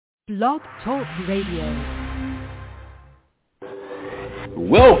Blog Talk Radio.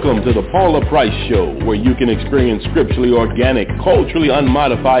 Welcome to the Paula Price Show, where you can experience scripturally organic, culturally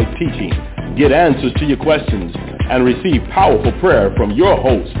unmodified teaching, get answers to your questions, and receive powerful prayer from your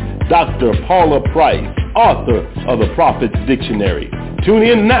host, Dr. Paula Price, author of the Prophet's Dictionary. Tune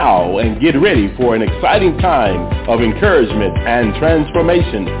in now and get ready for an exciting time of encouragement and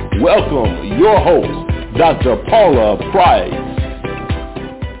transformation. Welcome your host, Dr. Paula Price.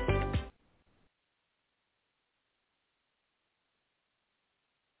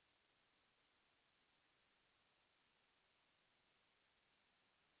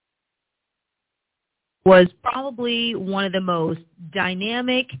 Was probably one of the most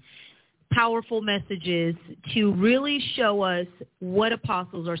dynamic, powerful messages to really show us what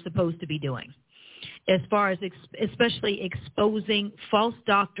apostles are supposed to be doing, as far as especially exposing false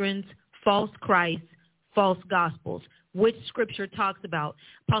doctrines, false Christ, false gospels, which Scripture talks about.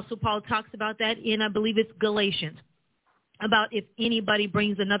 Apostle Paul talks about that in, I believe it's Galatians, about if anybody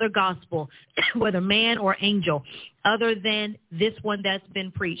brings another gospel, whether man or angel, other than this one that's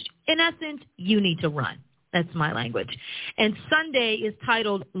been preached. In essence, you need to run. That's my language. And Sunday is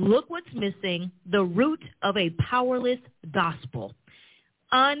titled, Look What's Missing, the Root of a Powerless Gospel.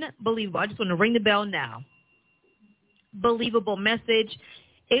 Unbelievable. I just want to ring the bell now. Believable message.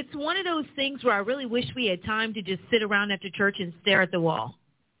 It's one of those things where I really wish we had time to just sit around after church and stare at the wall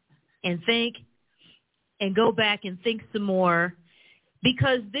and think, and go back and think some more,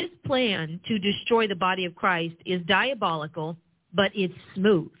 because this plan to destroy the body of Christ is diabolical, but it's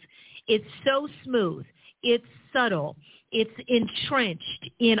smooth. It's so smooth. It's subtle. It's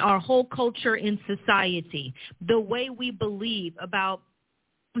entrenched in our whole culture and society. The way we believe about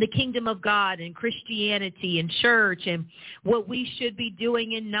the kingdom of God and Christianity and church and what we should be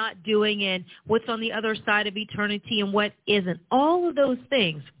doing and not doing and what's on the other side of eternity and what isn't. All of those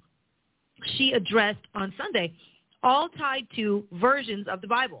things she addressed on Sunday, all tied to versions of the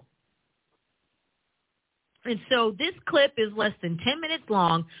Bible. And so this clip is less than 10 minutes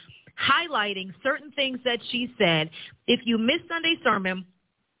long, highlighting certain things that she said. If you missed Sunday's sermon,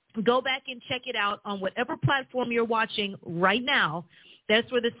 go back and check it out on whatever platform you're watching right now. That's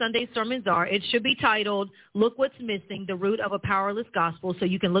where the Sunday sermons are. It should be titled, Look What's Missing, the Root of a Powerless Gospel. So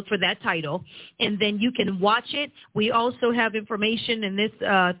you can look for that title, and then you can watch it. We also have information in this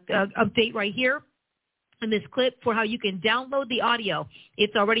update right here in this clip for how you can download the audio.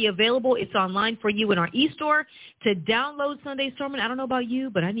 It's already available. It's online for you in our e-store to download Sunday's sermon. I don't know about you,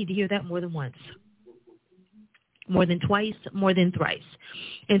 but I need to hear that more than once, more than twice, more than thrice.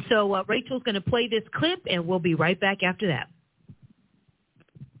 And so Rachel's going to play this clip, and we'll be right back after that.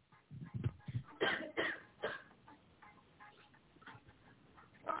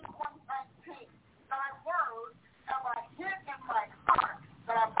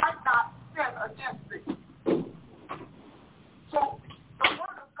 That I might not sin against thee. So the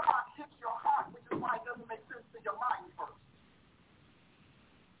word of God hits your heart, which is why it doesn't make sense to your mind first.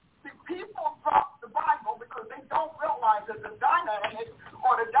 See, people drop the Bible because they don't realize that the dynamic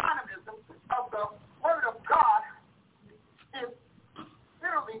or the dynamism of the word of God is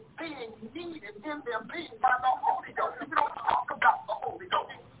literally being needed in their being by the Holy Ghost. You don't talk about the Holy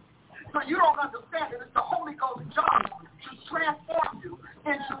Ghost. So you don't understand that it's the Holy Ghost's job to transform you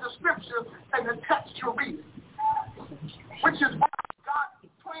into the scripture and the text you're reading. Which is why God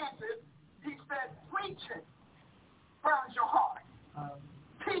planned it. He said, preaching burns your heart.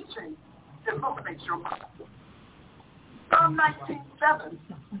 Teaching illuminates your mind. Psalm 19:7,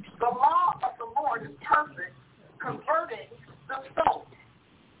 the law of the Lord is perfect, converting the soul.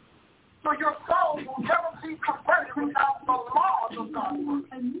 So your soul will never be converted without the laws of God's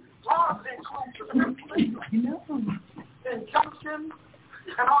word. Laws include injunctions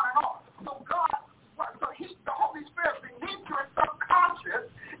and on. So God, the Holy Spirit, beneath your subconscious,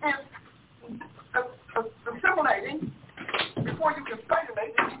 is assimilating. Before you can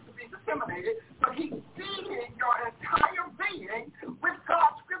speculate, it needs to be disseminated. So He's feeding your entire being with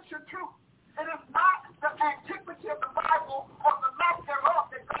God's scripture truth. It is not the antiquity of the Bible or the lack thereof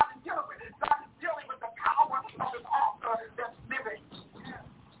that God is dealing with. God is dealing with the power of His author that's living.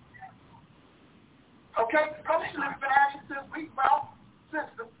 Okay, Goshen has been added since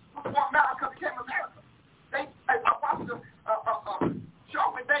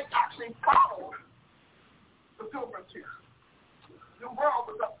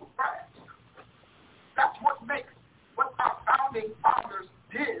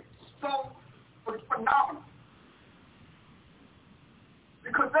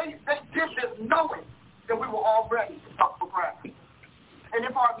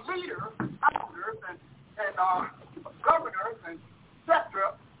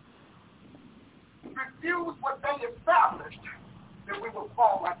refuse what they established, then we will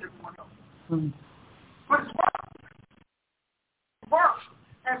fall like everyone else. But it's work.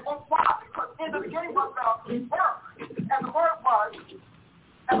 And why? Because in the beginning was the word, and the word was,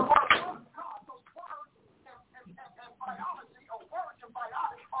 and the word was God. So words and biology, or words and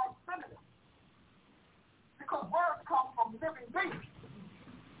biology are synonyms. Because words come from living beings.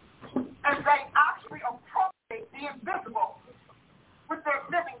 And they actually appropriate the invisible with their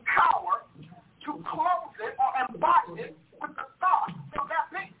living power to close it or embody it with the thought of that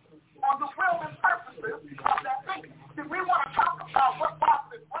being, or the will and purposes of that being. If we want to talk about what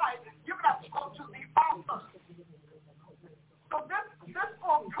Bible is right, you're going to have to go to the author. So this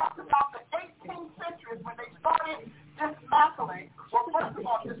book talks about the 18th century when they started dismantling, or first of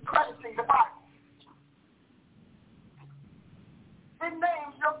all, discrediting the Bible. It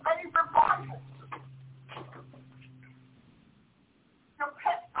names your favorite Bible, your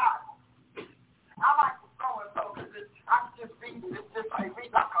pet Bible. I like to throw it though, because I just read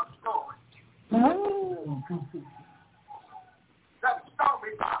like a story. That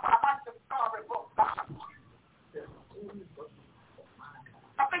story Bible. I like the storybook Bible.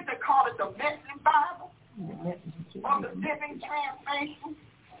 I think they call it the Message Bible, or the Living Translation.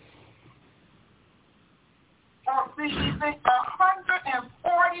 Or see, 147,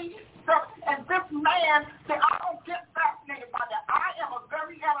 and this man said, I don't get fascinated by that. I am a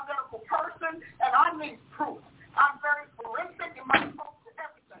very analytical person, and I need proof. I'm very forensic in my approach to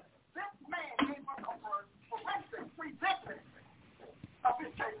everything. This man gave us a forensic presentation of his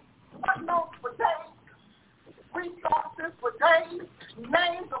case. Footnotes for days, resources for days,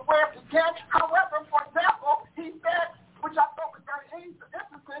 names of where it began. However, for example, he said, which I thought was very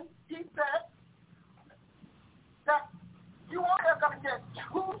interesting, he said, that you only are going to get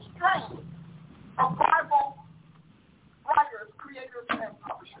two strains of Bible writers, creators, and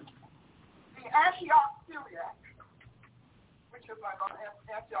publishers. The Antioch Syriac, which is like on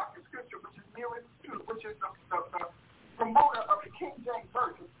Antioch in Scripture, which is nearest to, which is the promoter of the King James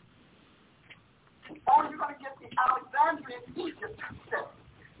Version. Or you're going to get the Alexandrian Egypt text.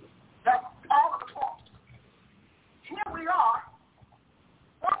 That's all of the books. Here we are,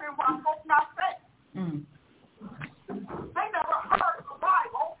 wondering why folks not saved. They never heard the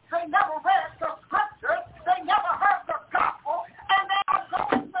Bible. They never read the Scriptures. They never heard the gospel. And they are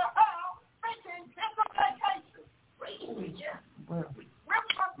going to hell thinking it's a vacation. We're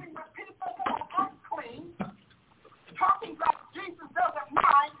talking with people who are unclean, talking about Jesus doesn't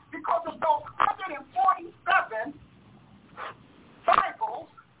mind because of those 147 Bibles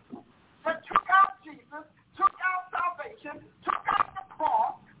that took out Jesus, took out salvation, took out the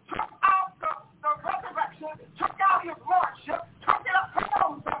cross, took out the resurrection, took out his lordship, took it up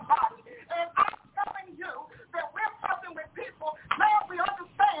from somebody. And I'm telling you that we're talking with people, now we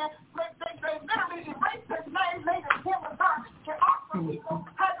understand that they literally erased his name, made it him and her. And Oxford people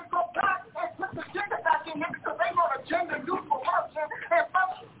had to go back and put the gender back in here because they wrote a gender neutral version. And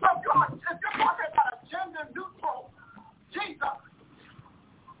so God, if you're talking about a gender neutral Jesus,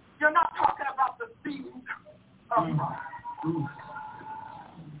 you're not talking about the seed of Christ.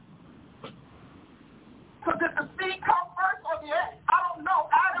 So did the seed come first or the egg? I don't know.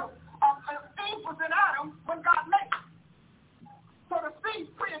 Eve was in Adam when God made it. So the seed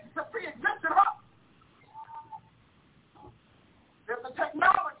pre-existed her. There's a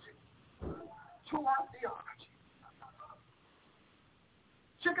technology to our theology.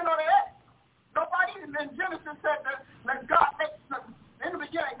 Chicken or the egg? Nobody in Genesis said that God, in the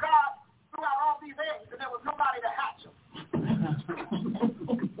beginning, God threw out all these eggs and there was nobody to hatch them.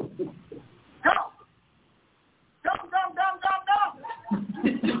 Go.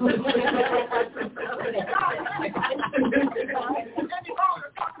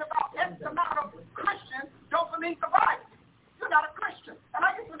 Talking about X amount of Christians don't believe the Bible. You're not a Christian. And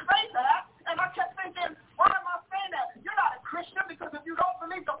I used to say that, and I kept thinking, why am I saying that? You're not a Christian because if you don't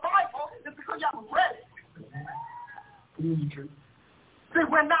believe the Bible, it's because you haven't read it. See,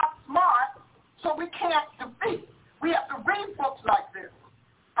 we're not smart, so we can't defeat. We have to read books like this.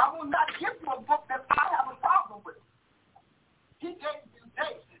 I will not give you a book that I have a problem with. He gave you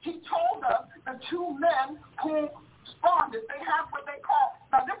dates. He told us the two men who spawned it, they have what they call,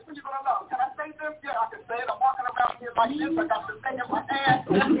 now this one you're going to love. Can I say this? Yeah, I can say it. I'm walking around here like this. I got this thing in my hand.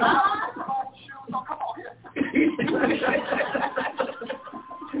 I have old shoes. Oh, come on here.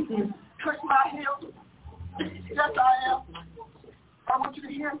 Twist my heels. Yes, I am. I want you to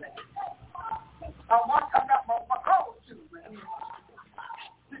hear me. I got my gold shoes, man.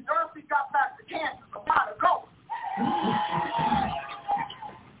 See, Dorothy got back to Kansas to find a gold.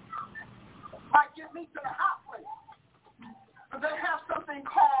 Might get me to the hot place. But they have something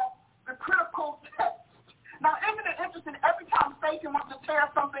called the critical test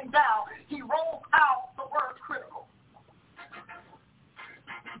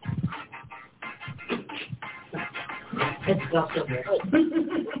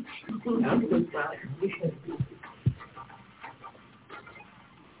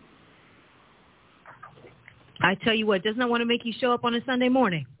I tell you what, does not want to make you show up on a Sunday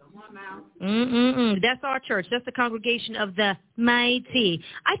morning. That's our church. That's the congregation of the mighty.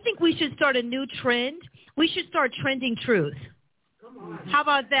 I think we should start a new trend. We should start trending truth. How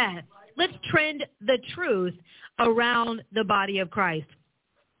about that? Let's trend the truth around the body of Christ.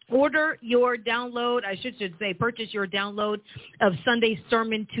 Order your download, I should say purchase your download of Sunday's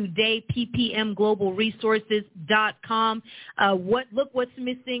Sermon today, ppmglobalresources.com. Look what's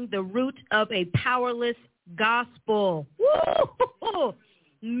missing, the root of a powerless gospel. Woo!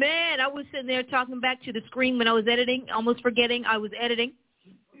 Man, I was sitting there talking back to the screen when I was editing, almost forgetting I was editing.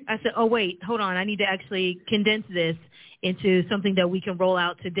 I said, oh, wait, hold on. I need to actually condense this into something that we can roll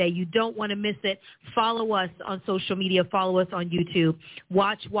out today. You don't want to miss it. Follow us on social media. Follow us on YouTube.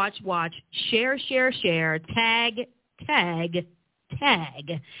 Watch. Share. Tag.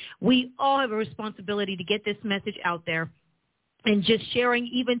 We all have a responsibility to get this message out there. And just sharing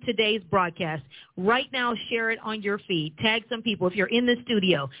even today's broadcast. Right now, share it on your feed. Tag some people. If you're in the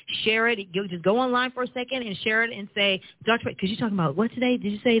studio, share it. Just go online for a second and share it and say, Dr. because you're talking about what today?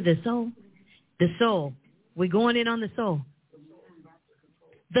 Did you say the soul? The soul. We're going in on the soul.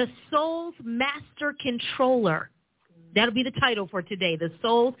 The soul's master controller. That'll be the title for today, the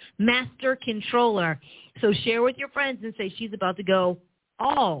soul's master controller. So share with your friends and say she's about to go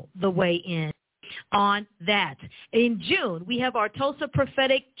all the way in on that. In June, we have our Tulsa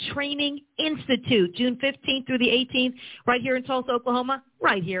Prophetic Training Institute, June 15th through the 18th, right here in Tulsa, Oklahoma,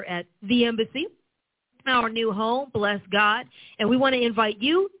 right here at the Embassy. Our new home, bless God, and we want to invite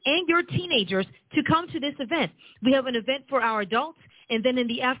you and your teenagers to come to this event. We have an event for our adults, and then in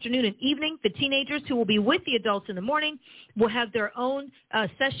the afternoon and evening, the teenagers who will be with the adults in the morning will have their own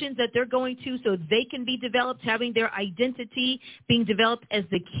sessions that they're going to so they can be developed, having their identity being developed as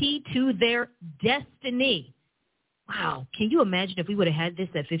the key to their destiny. Wow. Can you imagine if we would have had this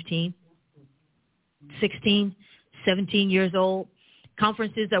at 15, 16, 17 years old?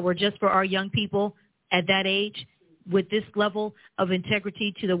 Conferences that were just for our young people at that age, with this level of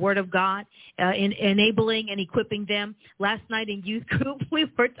integrity to the Word of God, in enabling and equipping them. Last night in youth group, we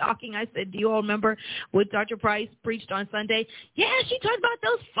were talking. I said, do you all remember what Dr. Price preached on Sunday? Yeah, she talked about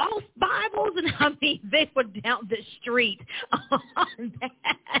those false Bibles. And I mean, they were down the street on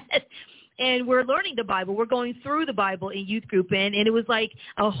that. And we're learning the Bible. We're going through the Bible in youth group, and it was like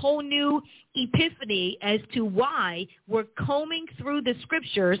a whole new epiphany as to why we're combing through the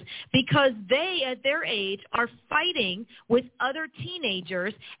scriptures, because they, at their age, are fighting with other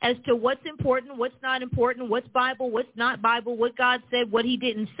teenagers as to what's important, what's not important, what's Bible, what's not Bible, what God said, what he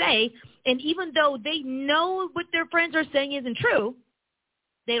didn't say. And even though they know what their friends are saying isn't true,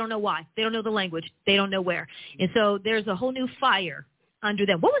 they don't know why. They don't know the language. They don't know where. And so there's a whole new fire under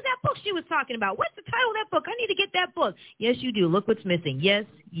them. What was that book she was talking about? What's the title of that book? I need to get that book. Yes, you do. Look what's missing. Yes,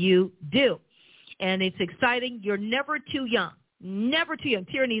 you do. And it's exciting. You're never too young. Never too young.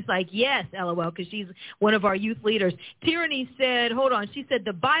 Tyranny's like, yes, LOL, because she's one of our youth leaders. Tyranny said, hold on. She said,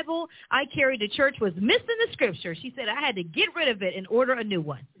 the Bible I carried to church was missing the scripture. She said, I had to get rid of it and order a new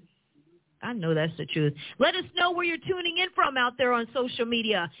one. I know that's the truth. Let us know where you're tuning in from out there on social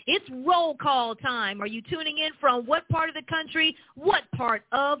media. It's roll call time. Are you tuning in from what part of the country, what part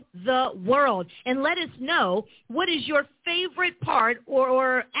of the world? And let us know what is your favorite part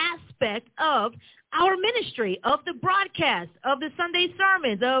or aspect of our ministry, of the broadcast, of the Sunday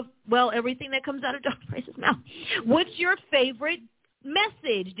sermons, of, well, everything that comes out of Dr. Price's mouth. What's your favorite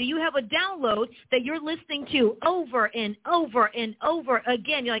message? Do you have a download that you're listening to over and over and over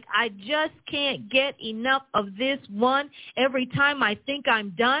again? You're like, I just can't get enough of this one. Every time I think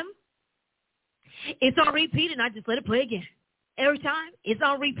I'm done, it's on repeat, and I just let it play again. Every time it's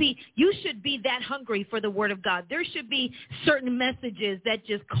on repeat. You should be that hungry for the Word of God. There should be certain messages that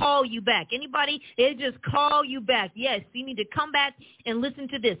just call you back. Anybody? It just call you back. Yes, you need to come back and listen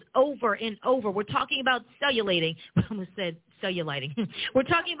to this over and over. We're talking about cellulating. I almost said celluliting. We're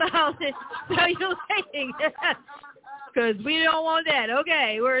talking about cellulating because we don't want that.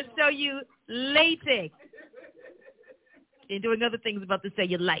 Okay, we're cellulating and doing other things about the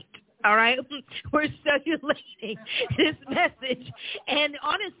cellulite. All right, we're circulating this message. And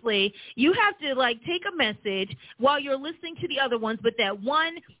honestly, you have to take a message while you're listening to the other ones, but that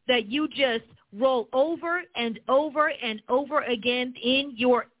one that you just roll over and over and over again in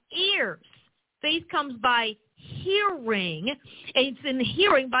your ears. Faith comes by hearing, and it's in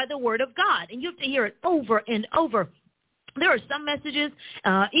hearing by the Word of God. And you have to hear it over and over. There are some messages,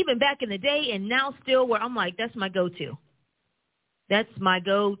 even back in the day and now still, where I'm like, that's my go-to. That's my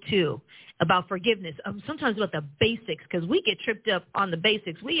go-to about forgiveness. Sometimes about the basics, because we get tripped up on the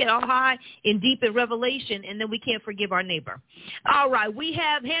basics. We get all high and deep in Revelation, and then we can't forgive our neighbor. All right, we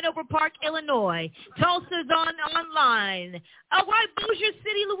have Hanover Park, Illinois. Tulsa's online. All right, Bossier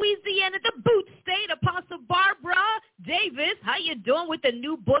City, Louisiana, the Boot State. Apostle Barbara Davis, how you doing with the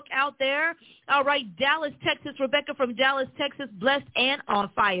new book out there? All right, Dallas, Texas. Rebecca from Dallas, Texas, blessed and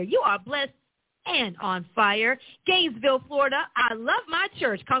on fire. You are blessed and on fire. Gainesville, Florida. I love my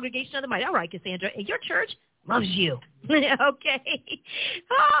church, Congregation of the Mighty. All right, Cassandra, and your church loves you. Okay.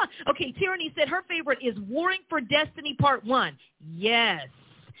 Okay, Tyranny said her favorite is Warring for Destiny Part 1. Yes.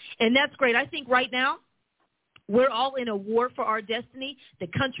 And that's great. I think right now we're all in a war for our destiny. The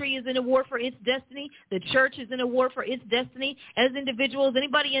country is in a war for its destiny. The church is in a war for its destiny. As individuals,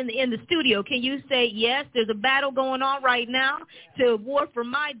 anybody in the studio, can you say, yes, there's a battle going on right now to war for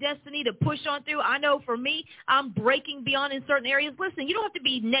my destiny, to push on through? I know for me, I'm breaking beyond in certain areas. Listen, you don't have to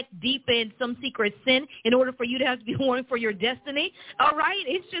be neck deep in some secret sin in order for you to have to be warring for your destiny. All right?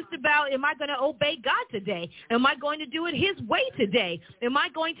 It's just about, am I going to obey God today? Am I going to do it his way today? Am I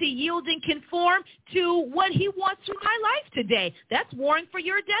going to yield and conform to what he wants for my life today? That's warring for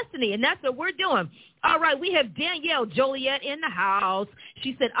your destiny, and that's what we're doing. All right, we have Danielle Joliet in the house.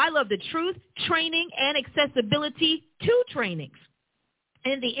 She said, I love the truth, training, and accessibility to trainings.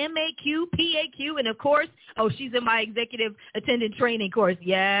 And the MAQ, PAQ, and, of course, she's in my executive attendant training course.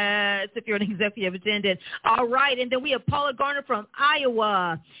 Yes, if you're an executive attendant. All right, and then we have Paula Garner from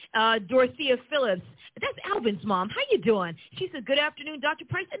Iowa, Dorothea Phillips. That's Alvin's mom. How you doing? She said, good afternoon, Dr.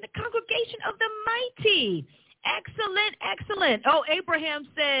 Price and the Congregation of the Mighty. Excellent, excellent. Oh, Abraham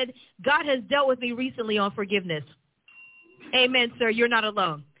said, God has dealt with me recently on forgiveness. Amen, sir. You're not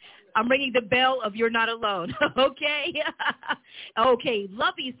alone. I'm ringing the bell of you're not alone. Okay? Okay.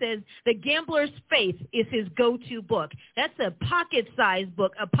 Lovey says, The Gambler's Faith is his go-to book. That's a pocket-sized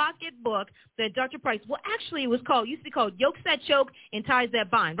book, a pocket book that Dr. Price, well, actually it was called, used to be called Yokes That Choke and Ties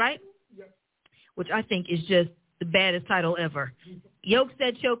That Bind, right? Yep. Which I think is just the baddest title ever. Yokes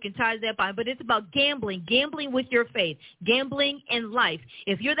That Choke and Ties That Bind. But it's about gambling with your faith, gambling in life.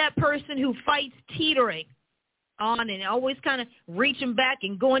 If you're that person who fights teetering on and always kind of reaching back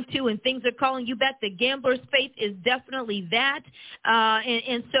and going to, and things are calling you back, the Gambler's Faith is definitely that.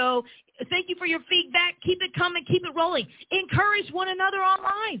 And so thank you for your feedback. Keep it coming. Keep it rolling. Encourage one another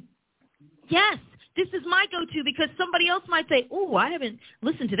online. Yes. This is my go-to, because somebody else might say, oh, I haven't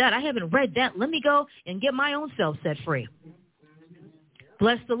listened to that. I haven't read that. Let me go and get my own self set free.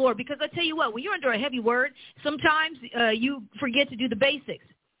 Bless the Lord. Because I tell you what, when you're under a heavy word, sometimes you forget to do the basics,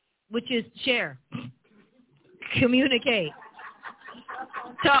 which is share, communicate,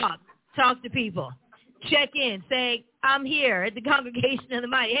 talk to people, check in, say, I'm here at the Congregation of the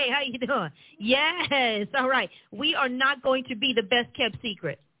Mighty. Hey, how you doing? Yes. All right. We are not going to be the best kept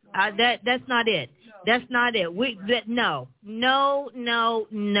secret. That's not it. That's not it. No.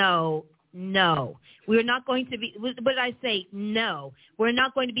 We're not going to be, what did I say? No. We're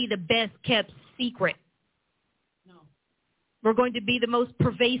not going to be the best kept secret. No. We're going to be the most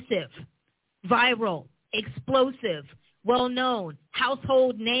pervasive, viral, explosive, well-known,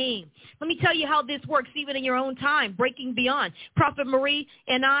 household name. Let me tell you how this works, even in your own time, breaking beyond. Prophet Marie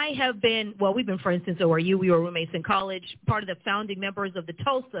and I have been, well, we've been friends since ORU. We were roommates in college, part of the founding members of the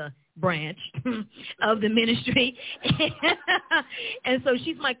Tulsa branch of the ministry. And so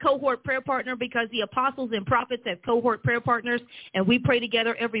she's my cohort prayer partner, because the apostles and prophets have cohort prayer partners, and we pray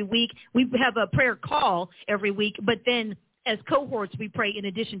together every week. We have a prayer call every week, but then as cohorts, we pray in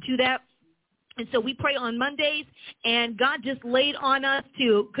addition to that. And so we pray on Mondays, and God just laid on us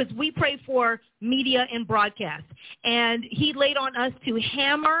because we pray for media and broadcast, and he laid on us to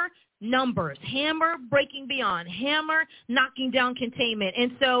hammer numbers, hammer breaking beyond, hammer knocking down containment.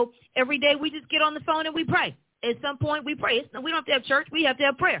 And so every day we just get on the phone and we pray. At some point we pray. We don't have to have church. We have to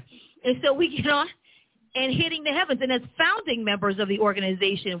have prayer. And so we get on and hitting the heavens. And as founding members of the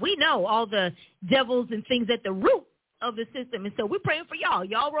organization, we know all the devils and things at the root of the system. And so we're praying for y'all.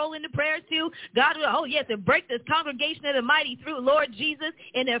 Y'all roll into prayer too. God will, to break this Congregation of the Mighty through, Lord Jesus,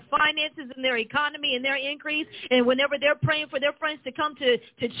 in their finances and their economy and their increase. And whenever they're praying for their friends to come to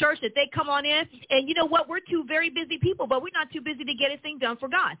church, that they come on in. And you know what? We're two very busy people, but we're not too busy to get a thing done for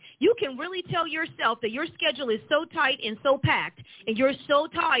God. You can really tell yourself that your schedule is so tight and so packed, and you're so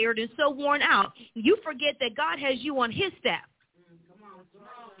tired and so worn out, you forget that God has you on his staff.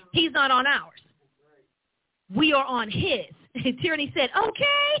 He's not on ours. we are on his. Tyranny said,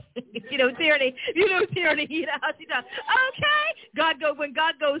 okay. Tyranny, okay. When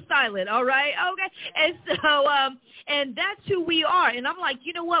God goes silent, all right? Okay. And so, and that's who we are. And I'm like,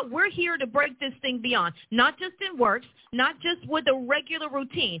 you know what? We're here to break this thing beyond, not just in works, not just with a regular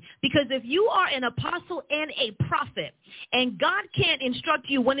routine. Because if you are an apostle and a prophet, and God can't instruct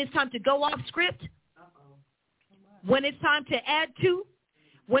you when it's time to go off script, when it's time to add to,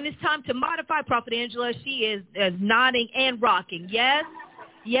 when it's time to modify, Prophet Angela, she is nodding and rocking. Yes,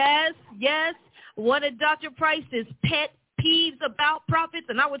 yes, yes. One of Dr. Price's pet peeves about prophets,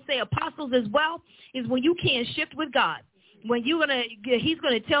 and I would say apostles as well, is when you can't shift with God. When he's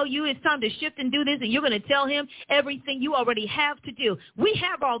going to tell you it's time to shift and do this, and you're going to tell him everything you already have to do. We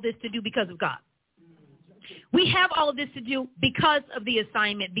have all this to do because of God. We have all of this to do because of the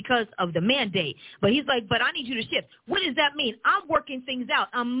assignment, because of the mandate. But he's like, but I need you to shift. What does that mean? I'm working things out.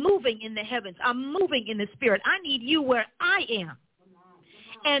 I'm moving in the heavens. I'm moving in the spirit. I need you where I am.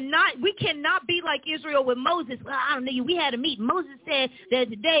 And we cannot be like Israel with Moses. Well, I don't know. We had a meeting. Moses said that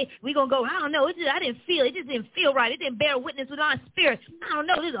today we're going to go, I don't know. It just didn't feel right. It didn't bear witness with our spirit. I don't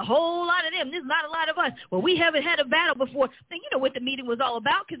know. There's a whole lot of them. There's not a lot of us. Well, we haven't had a battle before. Then you know what the meeting was all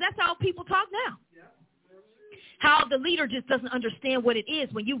about, because that's how people talk now. How the leader just doesn't understand what it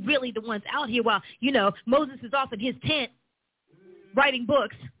is when you really the ones out here while, Moses is off in his tent writing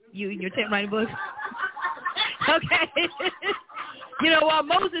books. You in your tent writing books. Okay. While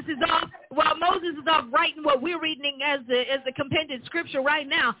Moses is off writing what we're reading as the compended scripture right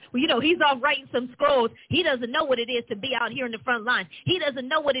now, he's off writing some scrolls. He doesn't know what it is to be out here in the front line. He doesn't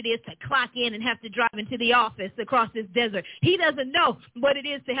know what it is to clock in and have to drive into the office across this desert. He doesn't know what it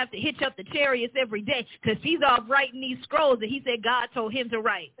is to have to hitch up the chariots every day, because he's off writing these scrolls that he said God told him to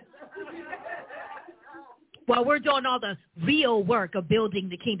write. While we're doing all the real work of building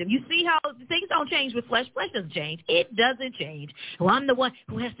the kingdom. You see how things don't change with flesh. Flesh doesn't change. It doesn't change. Well, I'm the one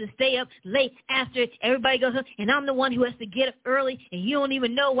who has to stay up late after everybody goes home, and I'm the one who has to get up early, and you don't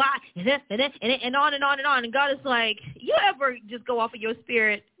even know why, and on and on and on. And God is like, you ever just go off of your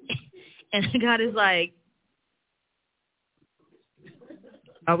spirit? And God is like,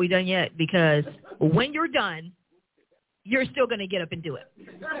 are we done yet? Because when you're done, you're still going to get up and do it.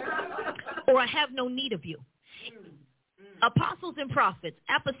 Or I have no need of you. Apostles and prophets,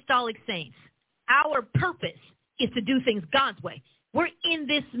 apostolic saints, our purpose is to do things God's way. We're in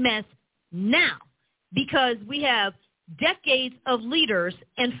this mess now because we have decades of leaders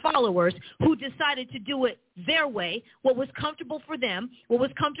and followers who decided to do it their way, what was comfortable for them, what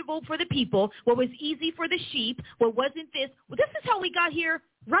was comfortable for the people, what was easy for the sheep, what wasn't this. Well, this is how we got here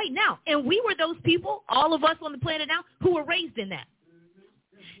right now. And we were those people, all of us on the planet now, who were raised in that.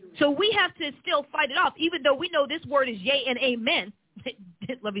 So we have to still fight it off, even though we know this word is yea and amen.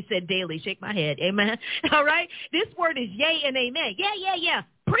 Let me say it daily. Shake my head. Amen. All right? This word is yea and amen. Yeah, yeah, yeah.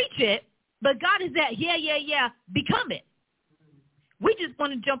 Preach it. But God is that, yeah, yeah, yeah, become it. We just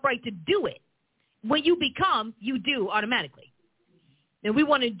want to jump right to do it. When you become, you do automatically. And we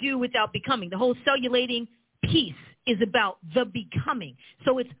want to do without becoming. The whole cellulating piece is about the becoming.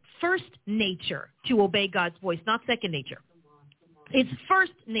 So it's first nature to obey God's voice, not second nature. It's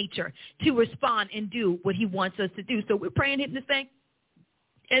first nature to respond and do what he wants us to do. So we're praying, hitting this thing.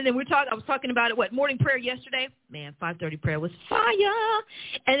 And then I was talking about it, morning prayer yesterday? Man, 5:30 prayer was fire.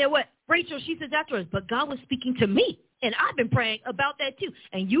 And then Rachel, she says afterwards, but God was speaking to me. And I've been praying about that too.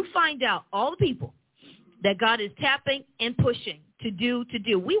 And you find out all the people that God is tapping and pushing to do.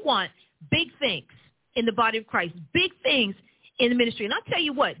 We want big things in the body of Christ, big things in the ministry. And I'll tell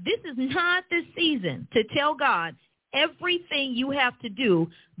you what, this is not the season to tell God everything you have to do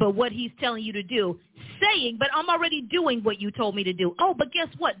but what he's telling you to do, saying, but I'm already doing what you told me to do. Oh, but guess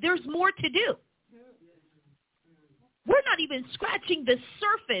what? There's more to do. We're not even scratching the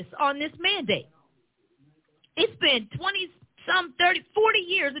surface on this mandate. It's been 20-some, 30, 40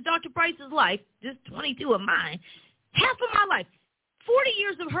 years of Dr. Price's life, just 22 of mine, half of my life, 40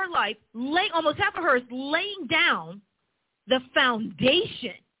 years of her life, almost half of hers, laying down the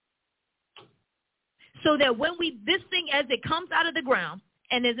foundation so that when this thing, as it comes out of the ground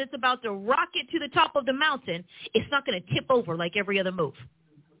and as it's about to rocket to the top of the mountain, it's not going to tip over like every other move.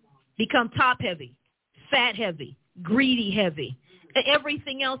 Become top heavy, fat heavy, greedy heavy,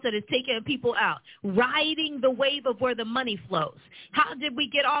 everything else that is taking people out, riding the wave of where the money flows. How did we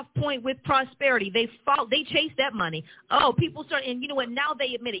get off point with prosperity? They chased that money. Oh, people start, and you know what? Now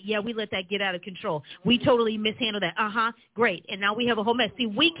they admit it. Yeah, we let that get out of control. We totally mishandled that. Great. And now we have a whole mess. See,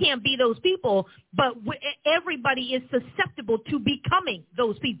 we can't be those people, but everybody is susceptible to becoming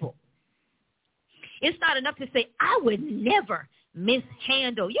those people. It's not enough to say, I would never.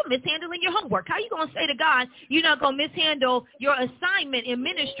 mishandle. You're mishandling your homework. How are you going to say to God you're not going to mishandle your assignment in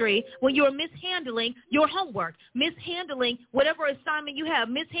ministry when you're mishandling your homework, mishandling whatever assignment you have,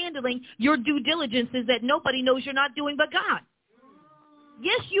 mishandling your due diligences that nobody knows you're not doing but God?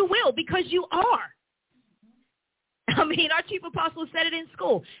 Yes, you will, because you are. I mean, our chief apostle said it in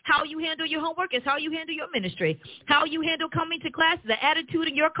school. How you handle your homework is how you handle your ministry. How you handle coming to class, the attitude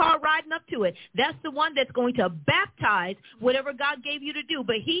in your car riding up to it. That's the one that's going to baptize whatever God gave you to do.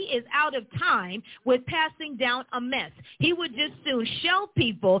 But he is out of time with passing down a mess. He would just soon shell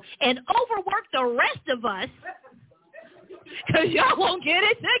people and overwork the rest of us because y'all won't get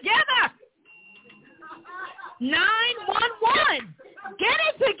it together. 911. Get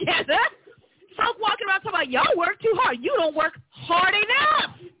it together. Folks walking around talking about, y'all work too hard. You don't work hard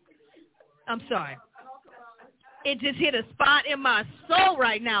enough. I'm sorry. It just hit a spot in my soul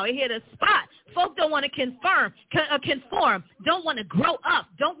right now. It hit a spot. Folks don't want to conform, don't want to grow up,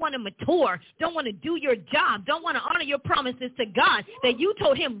 don't want to mature, don't want to do your job, don't want to honor your promises to God that you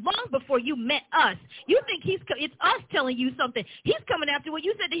told him long before you met us. You think it's us telling you something. He's coming after what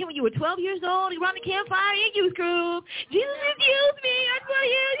you said to him when you were 12 years old. Around the campfire in youth group. Jesus used me. I tell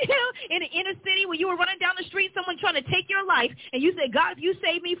you. In the inner city when you were running down the street, someone trying to take your life, and you said, God, if you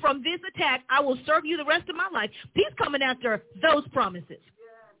save me from this attack, I will serve you the rest of my life. He's coming after those promises.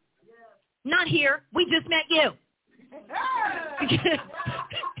 Not here. We just met you.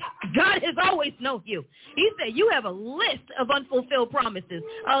 God has always known you. He said you have a list of unfulfilled promises,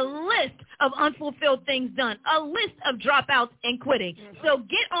 a list of unfulfilled things done, a list of dropouts and quitting. So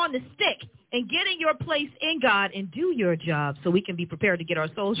get on the stick and get in your place in God and do your job so we can be prepared to get our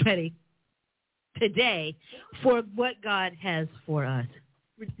souls ready today for what God has for us.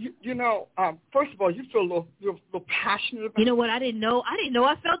 You know, first of all, you feel a little passionate about it. You know what? I didn't know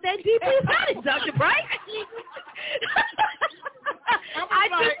I felt that deeply about it, Dr. Price. I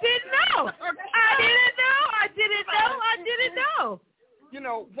just didn't know. I didn't know. You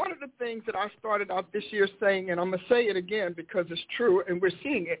know, one of the things that I started out this year saying, and I'm going to say it again because it's true, and we're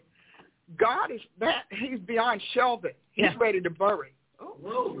seeing it, God is that. He's beyond shelving. He's ready to bury.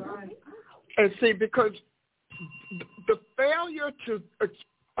 And see, because the failure to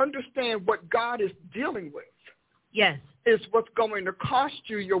understand what God is dealing with is what's going to cost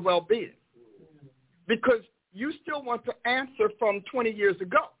you your well-being, because you still want to answer from 20 years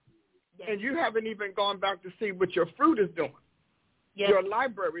ago, and you haven't even gone back to see what your fruit is doing, your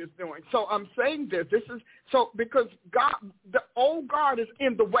library is doing. So I'm saying this is so because God, the old God is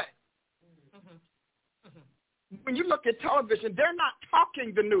in the way. When you look at television, they're not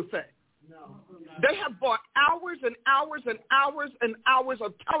talking the new thing. They have bought hours and hours and hours and hours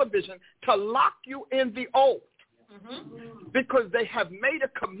of television to lock you in the old, because they have made a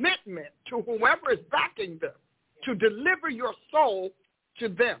commitment to whoever is backing them to deliver your soul to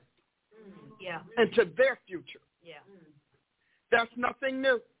them and to their future. That's nothing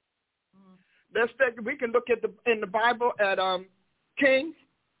new. We can look at in the Bible at Kings,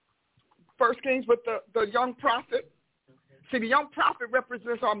 1 Kings with the young prophet. See, the young prophet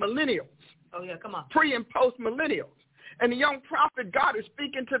represents our millennials. Oh, yeah, come on. Pre- and post-millennials. And the young prophet, God is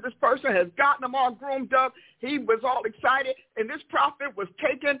speaking to this person, has gotten them all groomed up. He was all excited. And this prophet was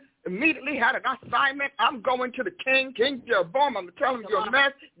taken, immediately had an assignment. I'm going to the king, King Jeroboam. I'm telling him you're a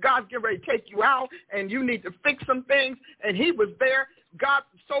mess. God's getting ready to take you out, and you need to fix some things. And he was there. God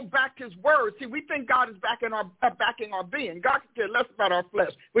so backed his word. See, we think God is backing our being. God can care less about our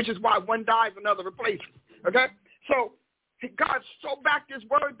flesh, which is why one dies, another replaces. Okay? So God so backed his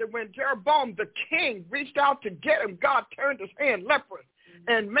word that when Jeroboam, the king, reached out to get him, God turned his hand leprous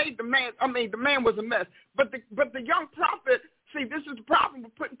and made the man, the man was a mess. But the young prophet, see, this is the problem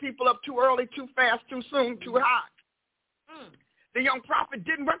with putting people up too early, too fast, too soon, too high. The young prophet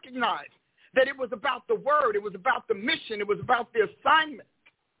didn't recognize that it was about the word, it was about the mission, it was about the assignment.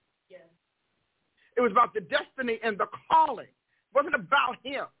 It was about the destiny and the calling. It wasn't about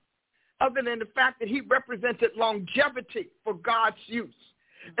him, other than the fact that he represented longevity for God's use.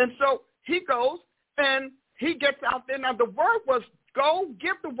 And so he goes and he gets out there. Now, the word was, go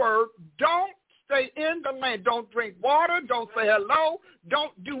give the word. Don't stay in the land. Don't drink water. Don't say hello.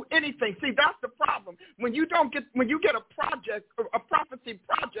 Don't do anything. See, that's the problem. When you get a project, a prophecy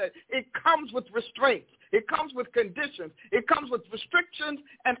project, it comes with restraints. It comes with conditions. It comes with restrictions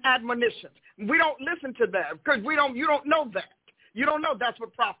and admonitions. We don't listen to that because you don't know that. You don't know that's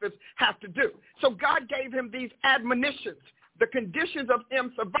what prophets have to do. So God gave him these admonitions, the conditions of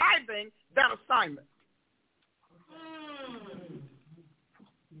him surviving that assignment.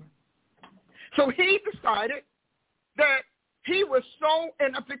 So he decided that he was so,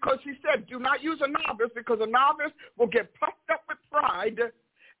 and because he said, do not use a novice, because a novice will get puffed up with pride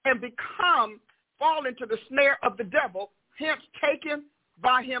and fall into the snare of the devil, hence taken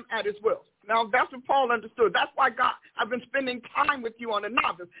by him at his will. Now, that's what Paul understood. That's why I've been spending time with you on the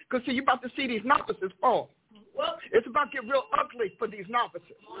novice, because, see, you're about to see these novices fall. It's about to get real ugly for these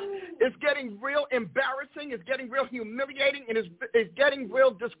novices. It's getting real embarrassing. It's getting real humiliating, and it's getting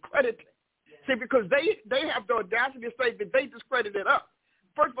real discrediting. See, because they have the audacity to say that they discredited us.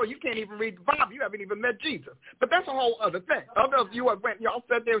 First of all, you can't even read the Bible. You haven't even met Jesus. But that's a whole other thing. Other of you y'all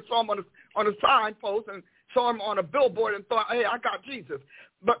sat there and saw him on a signpost and saw him on a billboard and thought, hey, I got Jesus.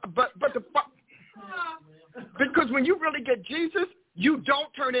 Because when you really get Jesus, you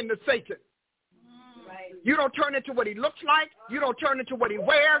don't turn into Satan. You don't turn into what he looks like. You don't turn into what he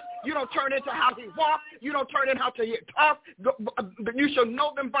wears. You don't turn into how he walks. You don't turn into how he talks. You shall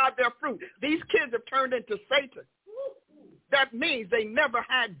know them by their fruit. These kids have turned into Satan. That means they never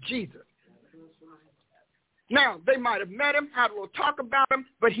had Jesus. Now, they might have met him, had a little talk about him,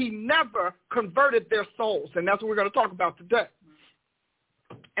 but he never converted their souls, and that's what we're going to talk about today.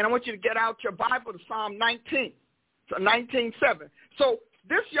 And I want you to get out your Bible to Psalm 19, so 19:7. So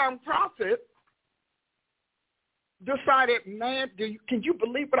this young prophet decided, man, can you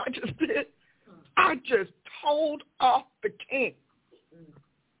believe what I just did? I just told off the king,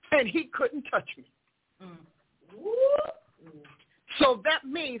 and he couldn't touch me. So that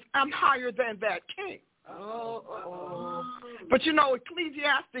means I'm higher than that king. But you know,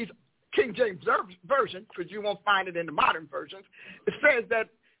 Ecclesiastes, King James Version, because you won't find it in the modern versions, it says that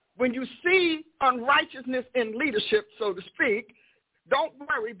when you see unrighteousness in leadership, so to speak, don't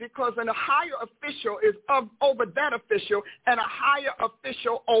worry, because a higher official is over that official and a higher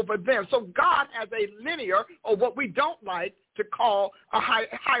official over them. So God has a linear, or what we don't like to call a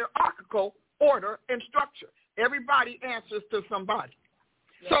hierarchical order and structure. Everybody answers to somebody.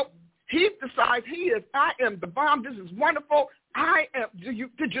 Yeah. So he decides I am the bomb. This is wonderful. Did you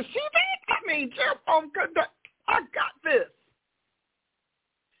see that? I mean, Jeroboam, I got this.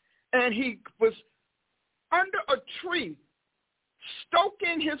 And he was under a tree,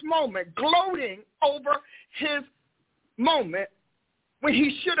 stoking his moment, gloating over his moment when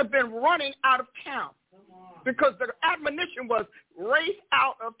he should have been running out of town, because the admonition was race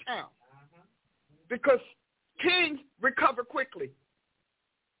out of town, because kings recover quickly.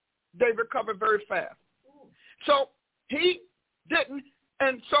 They recover very fast. So he didn't,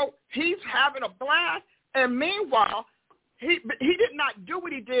 and so he's having a blast, and meanwhile, he did not do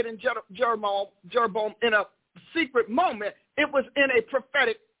what he did in Jeroboam in a secret moment. It was in a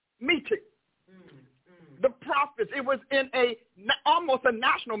prophetic meeting. The prophets, it was in almost a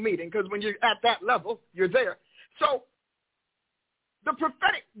national meeting, because when you're at that level, you're there. So the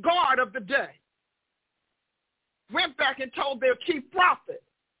prophetic guard of the day went back and told their chief prophet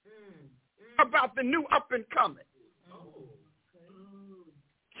about the new up and coming.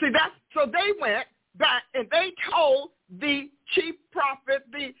 See, so they went back and they told the chief prophet,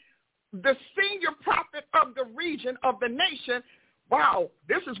 the senior prophet of the region, of the nation, wow,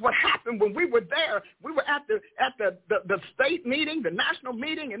 this is what happened when we were there. We were at the state meeting, the national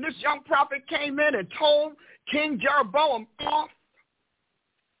meeting, and this young prophet came in and told King Jeroboam off.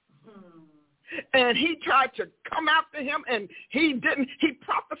 And he tried to come after him, and he didn't. He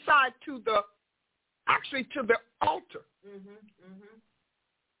prophesied to the altar.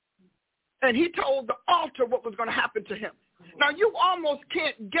 And he told the altar what was going to happen to him. Now, you almost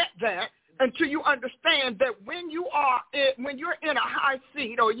can't get that until you understand that when you're in a high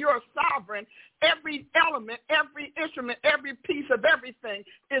seat, or you're a sovereign, every element, every instrument, every piece of everything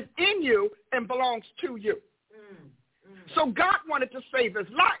is in you and belongs to you. So God wanted to save his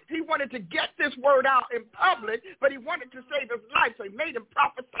life. He wanted to get this word out in public, but he wanted to save his life, so he made him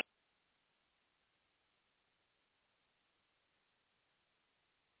prophesy.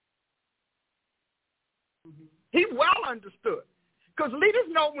 He well understood, because leaders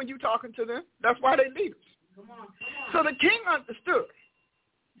know when you're talking to them. That's why they're leaders. So the king understood.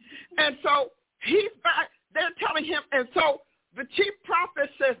 And so he's back. They're telling him, and so the chief prophet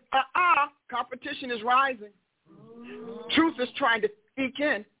says, competition is rising. Truth is trying to eke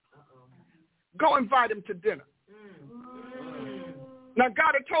in. Go invite him to dinner. Now,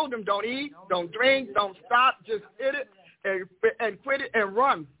 God had told him, don't eat, don't drink, don't stop, just hit it and quit it and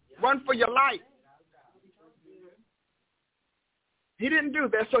run. Run for your life. He didn't do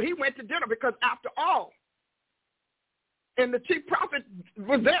that, so he went to dinner, because after all, and the chief prophet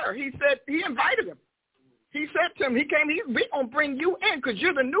was there. He invited him. He said to him, we're going to bring you in because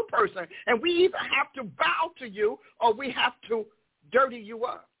you're the new person, and we either have to bow to you or we have to dirty you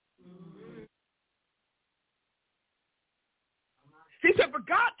up. He said, but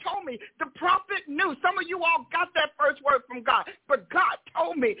God told me me. The prophet knew. Some of you all got that first word from God. But God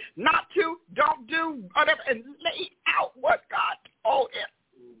told me not to, don't do, whatever, and lay out what God told him.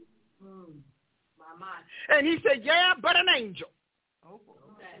 And he said, yeah, but an angel.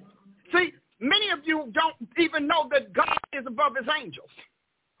 See, many of you don't even know that God is above his angels.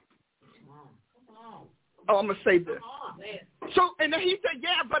 Oh, I'm going to say this. So, and then he said,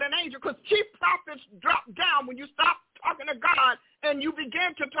 yeah, but an angel, because chief prophets drop down when you stop talking to God and you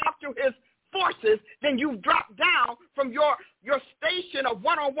begin to talk to his forces, then you drop down from your station of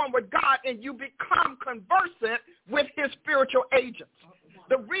one-on-one with God and you become conversant with his spiritual agents.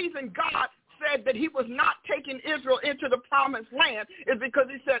 The reason God said that he was not taking Israel into the promised land is because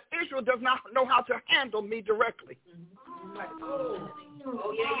he said Israel does not know how to handle me directly.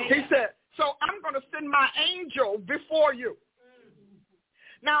 He said, so I'm going to send my angel before you.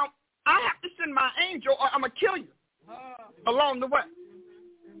 Now, I have to send my angel or I'm going to kill you along the way.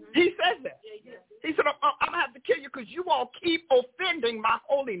 He says that. He said, I'm going to have to kill you because you all keep offending my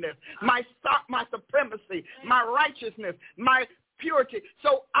holiness, my supremacy, my righteousness, my purity.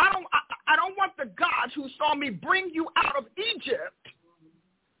 So I don't want the gods who saw me bring you out of Egypt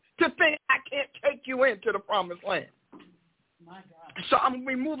to think I can't take you into the promised land. So I'm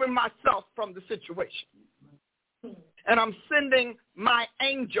removing myself from the situation. And I'm sending my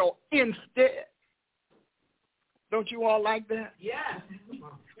angel instead. Don't you all like that? Yeah.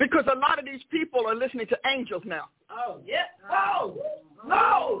 Because a lot of these people are listening to angels now. Oh, yeah. Oh,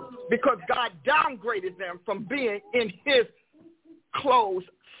 no. Because God downgraded them from being in his closed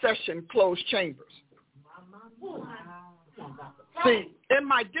session, closed chambers. See, in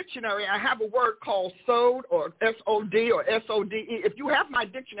my dictionary, I have a word called SOD or S-O-D or S-O-D-E. If you have my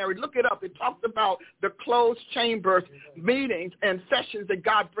dictionary, look it up. It talks about the closed chambers, meetings, and sessions that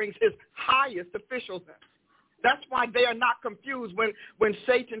God brings his highest officials in. That's why they are not confused when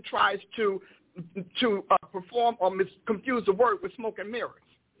Satan tries to perform or confuse the word with smoke and mirrors.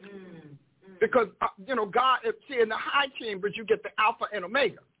 Because, God, see, in the high chambers, you get the Alpha and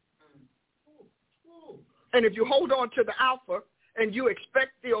Omega. And if you hold on to the Alpha and you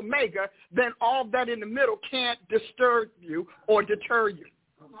expect the Omega, then all that in the middle can't disturb you or deter you.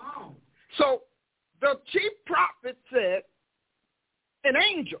 So the chief prophet said, an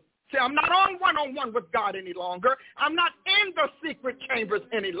angel. See, I'm not on one-on-one with God any longer. I'm not in the secret chambers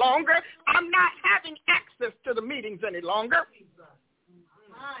any longer. I'm not having access to the meetings any longer.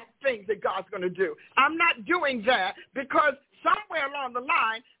 Things that God's going to do. I'm not doing that because somewhere along the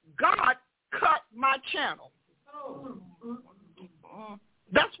line, God cut my channel.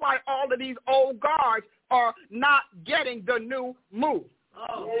 That's why all of these old guards are not getting the new move.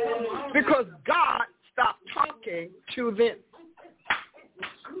 Because God stopped talking to them.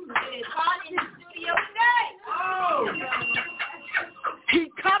 He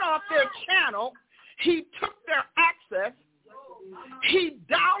cut off their channel. He took their access. He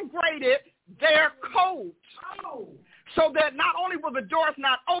downgraded their codes. So that not only will the doors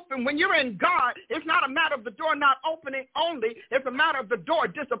not open, when you're in God, it's not a matter of the door not opening only, it's a matter of the door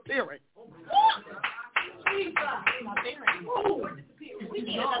disappearing.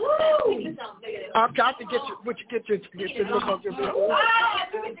 I've got to get you look on your video.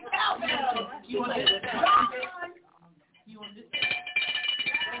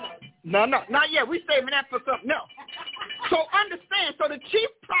 No, not yet. We're saving that for something else. So understand, so the chief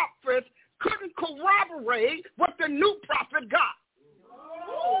prophets couldn't corroborate what the new prophet got.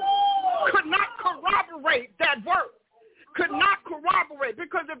 Could not corroborate that word. Could not corroborate,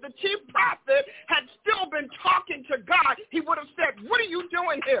 because if the chief prophet had still been talking to God, he would have said, what are you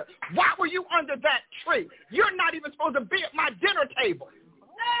doing here? Why were you under that tree? You're not even supposed to be at my dinner table.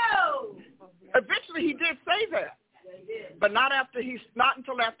 No. Eventually he did say that. But not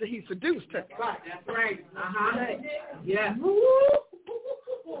until after he seduced him. Right, that's right. Yeah.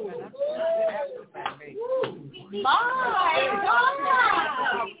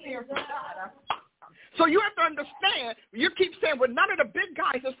 So you have to understand, you keep saying, well, none of the big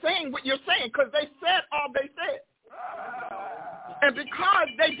guys are saying what you're saying because they said all they said. And because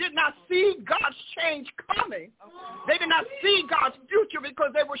they did not see God's change coming, they did not see God's future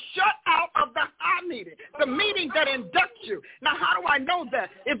because they were shut out of the high meeting, the meeting that inducts you. Now, how do I know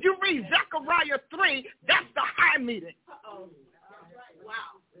that? If you read Zechariah 3, that's the high meeting.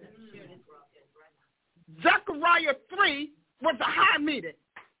 Zechariah 3 was the high meeting.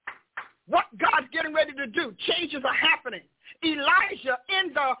 What God's getting ready to do, changes are happening. Elijah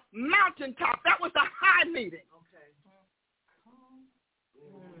in the mountaintop, that was the high meeting.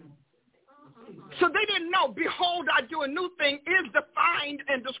 So they didn't know, behold, I do a new thing is defined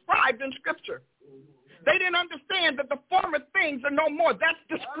and described in Scripture. They didn't understand that the former thing things are no more. That's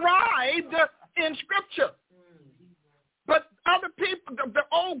described in Scripture. But other people, the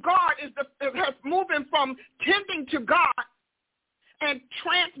old guard has moving from tending to God and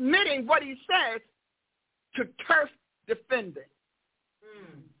transmitting what he says to turf defending.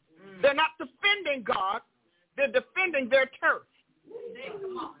 They're not defending God. They're defending their turf.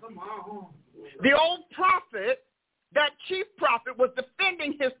 The old prophet, that chief prophet, was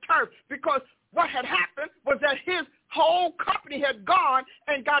defending his turf because what had happened was that his whole company had gone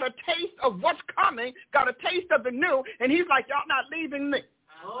and got a taste of what's coming, got a taste of the new, and he's like, y'all not leaving me.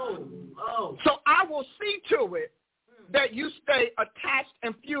 So I will see to it that you stay attached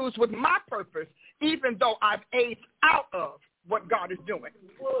and fused with my purpose, even though I've aged out of what God is doing.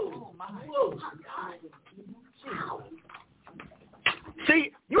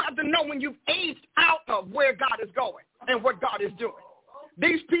 See, you have to know when you've aged out of where God is going and what God is doing.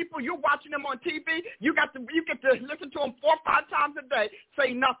 These people, you're watching them on TV, you get to listen to them 4 or 5 times a day,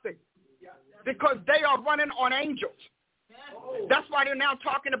 say nothing, because they are running on angels. That's why they're now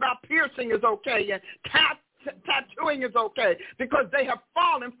talking about piercing is okay and tattooing is okay, because they have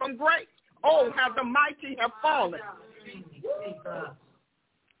fallen from grace. Oh, how the mighty have fallen.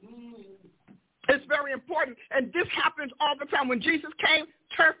 It's very important, and this happens all the time. When Jesus came,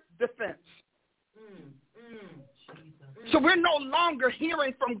 turf defense. So we're no longer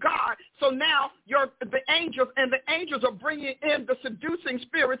hearing from God. So now the angels are bringing in the seducing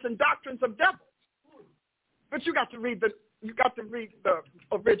spirits and doctrines of devils. But you got to read the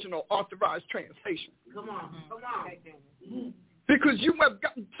original authorized translation. Come on. Because you have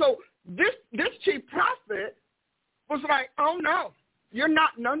got, so this chief prophet was like, oh no, you're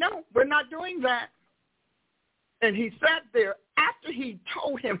not. No, we're not doing that. And he sat there. After he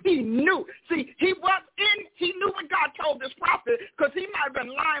told him, he knew. See, he knew what God told this prophet, because he might have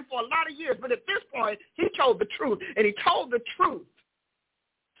been lying for a lot of years. But at this point, he told the truth. And he told the truth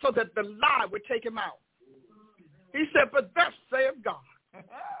so that the lie would take him out. He said, but thus saith God,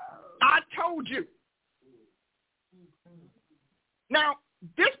 I told you. Now,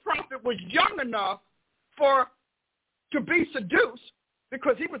 this prophet was young enough to be seduced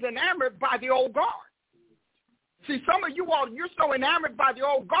because he was enamored by the old guard. See, some of you all, you're so enamored by the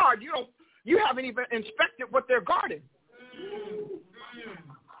old guard, you haven't even inspected what they're guarding.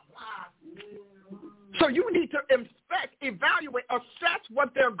 So you need to inspect, evaluate, assess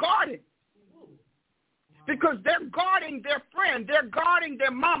what they're guarding. Because they're guarding their friend, they're guarding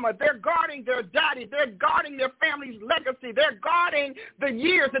their mama, they're guarding their daddy, they're guarding their family's legacy, they're guarding the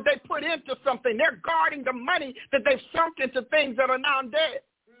years that they put into something, they're guarding the money that they've sunk into things that are now dead.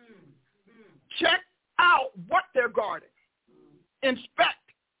 Check out what they're guarding. Inspect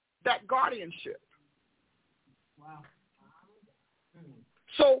that guardianship. Wow.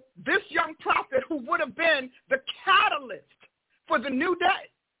 So this young prophet, who would have been the catalyst for the new day,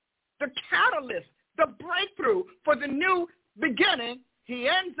 the catalyst, the breakthrough for the new beginning, he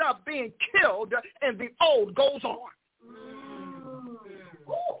ends up being killed, and the old goes on.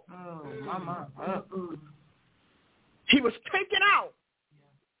 He was taken out.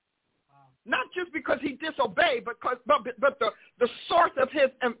 Not just because he disobeyed, but the source of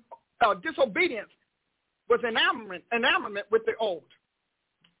his disobedience was enamorment with the old.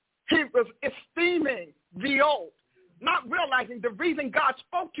 He was esteeming the old, not realizing the reason God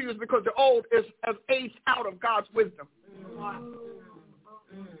spoke to you is because the old has aged out of God's wisdom.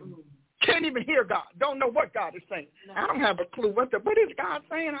 Can't even hear God. Don't know what God is saying. I don't have a clue what is God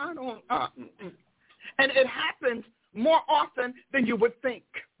saying. I don't. And it happens more often than you would think.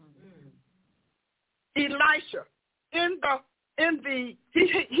 Elisha, he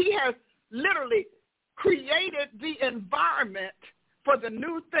has literally created the environment for the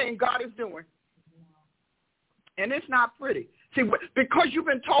new thing God is doing. And it's not pretty. See, because you've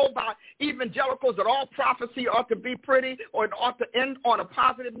been told by evangelicals that all prophecy ought to be pretty or it ought to end on a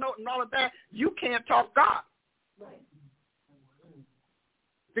positive note and all of that, you can't talk God. Right.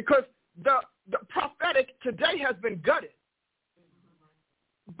 Because the prophetic today has been gutted.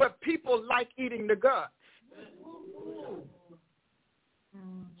 But people like eating the guts.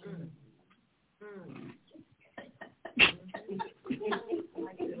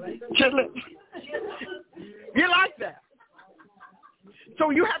 You like that? So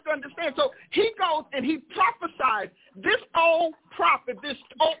you have to understand. So he goes and he prophesies. This old prophet, this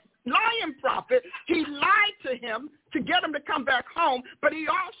old lying prophet, he lied to him to get him to come back home, but he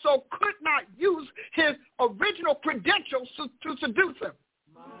also could not use his original credentials to seduce him.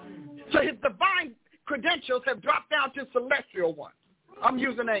 So his divine credentials have dropped down to celestial ones. I'm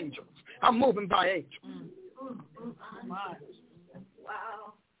using angels. I'm moving by angels.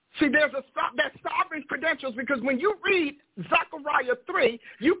 Wow. See, there's that sovereign credentials, because when you read Zechariah 3,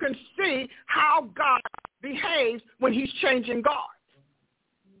 you can see how God behaves when he's changing guards.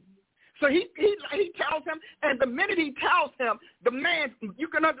 So he tells him, and the minute he tells him, the man, you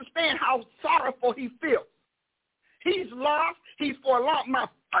can understand how sorrowful he feels. He's lost. He's forlorn. My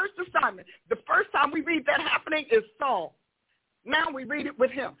first assignment, the first time we read that happening is Saul. Now we read it with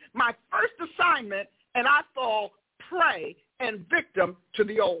him. My first assignment, and I fall prey and victim to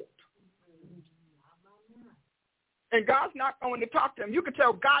the old. And God's not going to talk to him. You can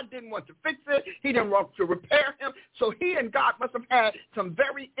tell God didn't want to fix it. He didn't want to repair him. So he and God must have had some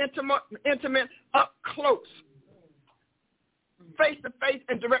very intimate, up close, face-to-face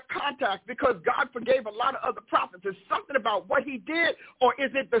and direct contact, because God forgave a lot of other prophets. Is something about what he did, or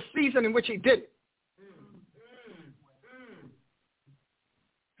is it the season in which he did it?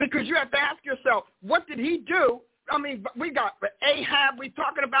 Because you have to ask yourself, what did he do? I mean, we got Ahab, we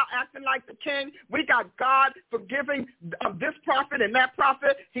talking about acting like the king. We got God forgiving this prophet and that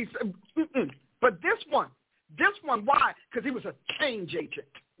prophet. He said, But this one, why? Because he was a change agent.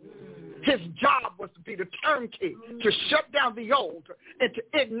 His job was to be the turnkey, to shut down the old and to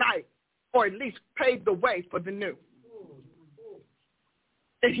ignite, or at least pave the way for the new.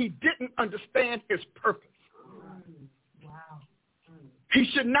 And he didn't understand his purpose. He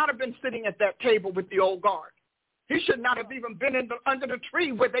should not have been sitting at that table with the old guard. He should not have even been under the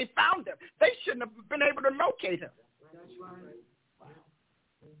tree where they found him. They shouldn't have been able to locate him.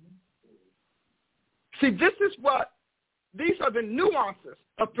 See, these are the nuances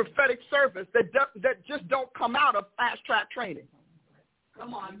of prophetic service that just don't come out of fast-track training.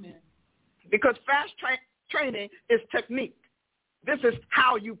 Come on, man. Because fast-track training is technique. This is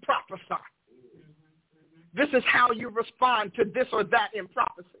how you prophesy. This is how you respond to this or that in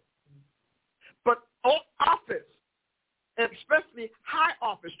prophecy. But office, especially high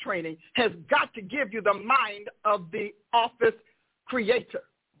office training, has got to give you the mind of the office creator.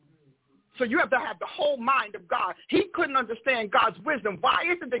 So you have to have the whole mind of God. He couldn't understand God's wisdom. Why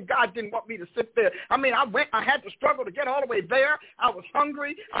is it that God didn't want me to sit there? I mean, I had to struggle to get all the way there. I was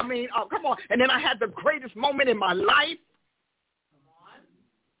hungry. I mean, come on. And then I had the greatest moment in my life.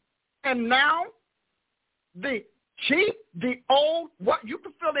 And now the cheap, the old, what you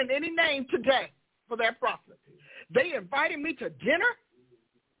can fill in any name today for that prophet. They invited me to dinner.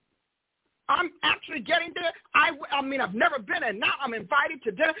 I'm actually getting there. I mean, I've never been, and now I'm invited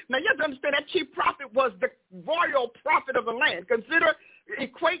to dinner. Now, you have to understand that chief prophet was the royal prophet of the land.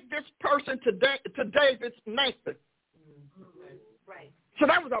 Equate this person to David's Nathan. Right. So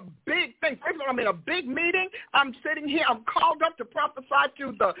that was a big thing. First of all, I'm in a big meeting. I'm sitting here. I'm called up to prophesy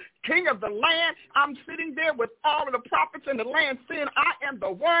to the king of the land. I'm sitting there with all of the prophets in the land saying, I am the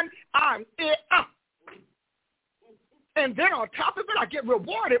one. I'm it. And then on top of it, I get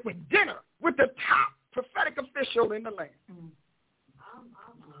rewarded with dinner with the top prophetic official in the land.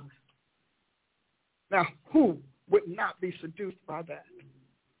 Now, who would not be seduced by that?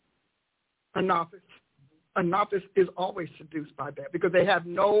 A novice. A novice is always seduced by that because they have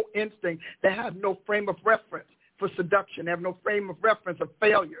no instinct. They have no frame of reference for seduction. They have no frame of reference of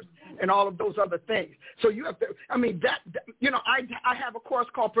failures and all of those other things. So you have to, I mean, I have a course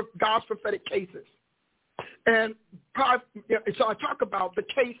called God's Prophetic Cases. And so I talk about the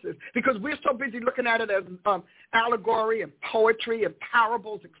cases because we're so busy looking at it as allegory and poetry and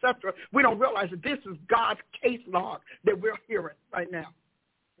parables, etc. We don't realize that this is God's case log that we're hearing right now.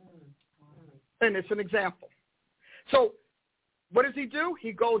 And it's an example. So what does he do?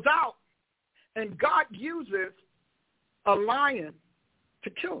 He goes out, and God uses a lion to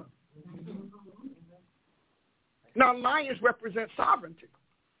kill him. Now, lions represent sovereignty.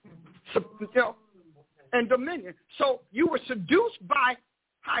 So, and dominion. So you were seduced by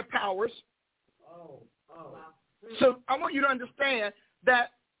high powers. So I want you to understand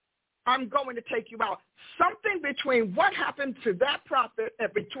that I'm going to take you out. Something between what happened to that prophet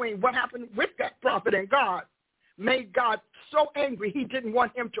and between what happened with that prophet and God made God so angry he didn't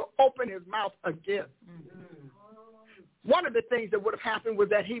want him to open his mouth again. One of the things that would have happened was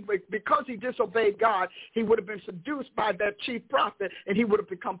that because he disobeyed God, he would have been seduced by that chief prophet and he would have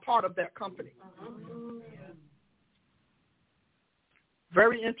become part of that company.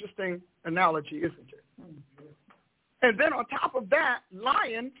 Very interesting analogy, isn't it? And then on top of that, the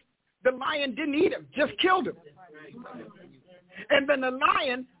lion didn't eat him, just killed him. And then the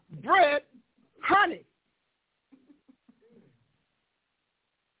lion bred honey.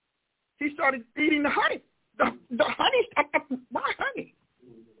 He started eating the honey. The honey, why honey?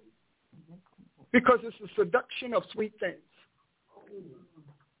 Because it's the seduction of sweet things.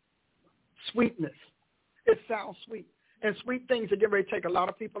 Sweetness. It sounds sweet. And sweet things are getting ready to take a lot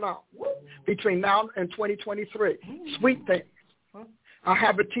of people out between now and 2023. Sweet things. I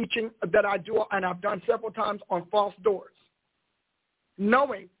have a teaching that I do, and I've done several times, on false doors,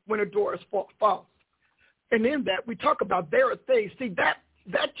 knowing when a door is false. And in that, we talk about there are things. See, that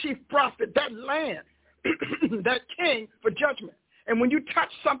chief prophet, that land, that king for judgment. And when you touch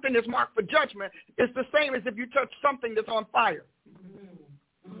something that's marked for judgment, it's the same as if you touch something that's on fire.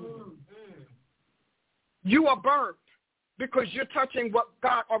 You are burned because you're touching what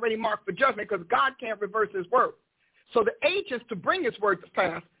God already marked for judgment, because God can't reverse his word. So the agents to bring his word to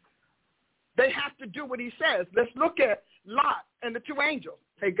pass, they have to do what he says. Let's look at Lot and the two angels.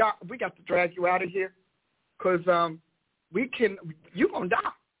 Hey, God, we got to drag you out of here because you're going to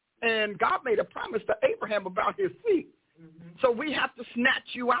die. And God made a promise to Abraham about his seed. So we have to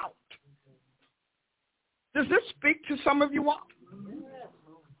snatch you out. Does this speak to some of you all?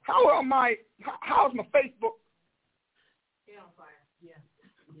 How's my Facebook?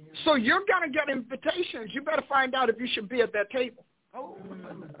 So you're going to get invitations. You better find out if you should be at that table.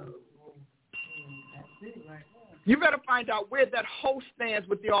 You better find out where that host stands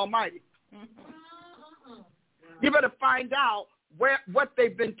with the Almighty. You better find out what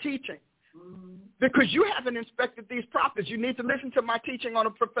they've been teaching. Because you haven't inspected these prophets. You need to listen to my teaching on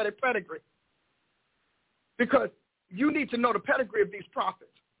a prophetic pedigree. Because you need to know the pedigree of these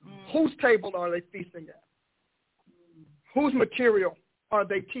prophets. Whose table are they feasting at? Whose material are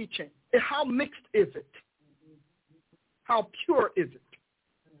they teaching? And how mixed is it? How pure is it?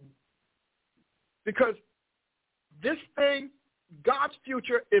 Because this thing, God's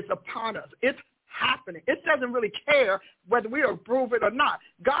future is upon us. It's happening. It doesn't really care whether we approve it or not.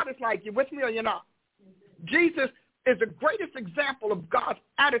 God is like, you with me or you're not? Jesus is the greatest example of God's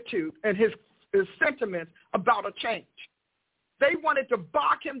attitude and his sentiments about a change. They wanted to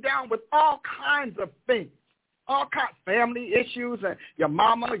bog him down with all kinds of things, all kinds of family issues and your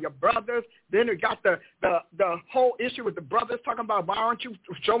mama, your brothers. Then we got the whole issue with the brothers talking about, why aren't you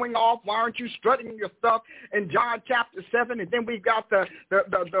showing off? Why aren't you strutting your stuff in John chapter 7? And then we got the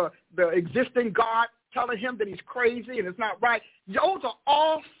existing God telling him that he's crazy and it's not right. Those are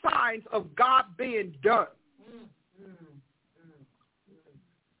all signs of God being done.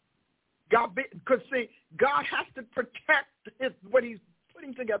 Because see, God has to protect what he's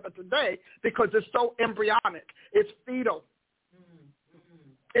putting together today because it's so embryonic. It's fetal.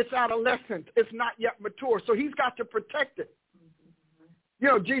 It's adolescent. It's not yet mature. So he's got to protect it. You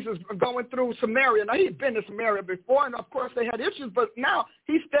know, Jesus going through Samaria. Now, he'd been to Samaria before, and of course they had issues, but now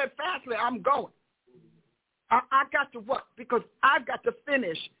he steadfastly, I'm going. I got to what? Because I've got to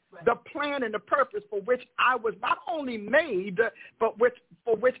finish the plan and the purpose for which I was not only made, but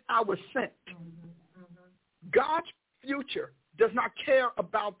for which I was sent. God's future does not care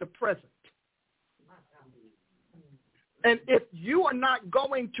about the present. And if you are not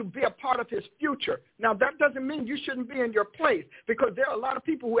going to be a part of his future, now that doesn't mean you shouldn't be in your place, because there are a lot of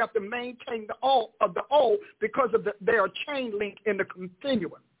people who have to maintain the old because of their chain link in the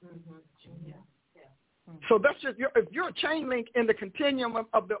continuum. So that's just, if you're a chain link in the continuum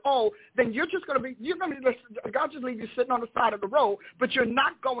of the old, then God's just leave you sitting on the side of the road, but you're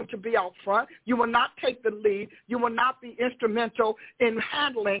not going to be out front. You will not take the lead. You will not be instrumental in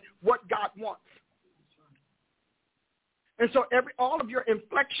handling what God wants. And so all of your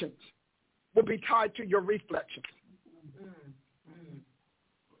inflections will be tied to your reflections.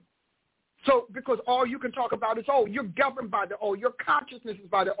 So because all you can talk about is old, you're governed by the old, your consciousness is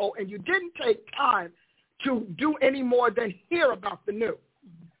by the old, and you didn't take time to do any more than hear about the new.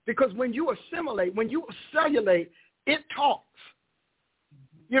 Because when you assimilate, when you cellulate, it talks.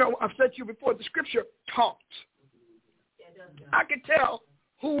 You know, I've said to you before, the scripture talks. I can tell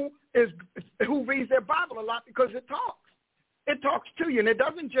who reads their Bible a lot because it talks. It talks to you, and it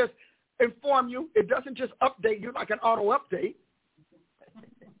doesn't just inform you. It doesn't just update you like an auto update.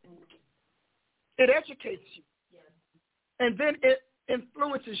 It educates you. And then it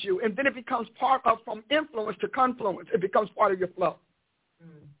influences you, and then it becomes part of, from influence to confluence, it becomes part of your flow.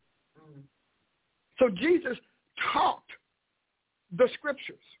 So Jesus taught the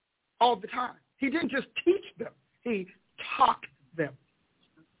scriptures all the time. He didn't just teach them, he taught them.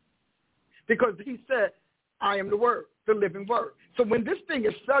 Because he said, I am the word, the living word. So when this thing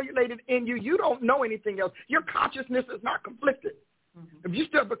is cellulated in you, you don't know anything else. Your consciousness is not conflicted. If you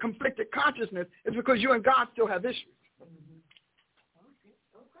still have a conflicted consciousness, it's because you and God still have issues.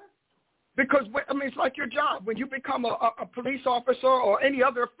 Because, I mean, it's like your job. When you become a police officer or any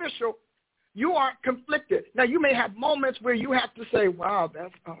other official, you aren't conflicted. Now, you may have moments where you have to say, wow, I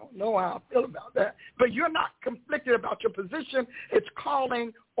don't know how I feel about that. But you're not conflicted about your position, its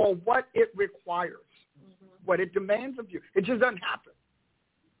calling, or what it requires. what it demands of you. It just doesn't happen.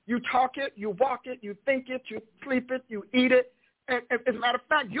 You talk it, you walk it, you think it, you sleep it, you eat it. And as a matter of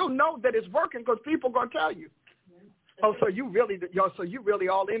fact, you'll know that it's working because people are going to tell you. Oh, so you really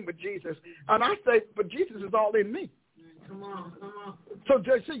all in with Jesus. And I say, but Jesus is all in me. Come on. So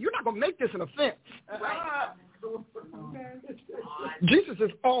you're not going to make this an offense. Right. Jesus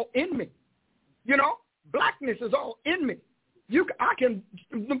is all in me. Blackness is all in me. I can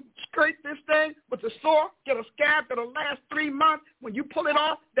scrape this thing with a saw, get a scab that'll last 3 months. When you pull it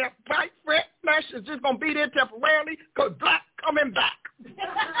off, that bright flesh is just going to be there temporarily because black coming back.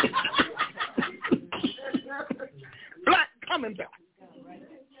 Black coming back.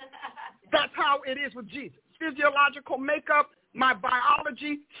 That's how it is with Jesus. Physiological makeup, my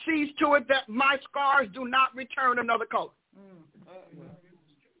biology sees to it that my scars do not return another color.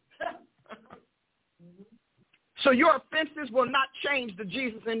 So your offenses will not change the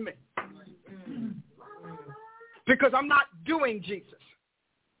Jesus in me. Because I'm not doing Jesus.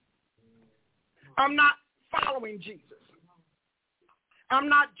 I'm not following Jesus. I'm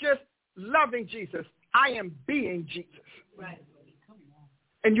not just loving Jesus. I am being Jesus. Right.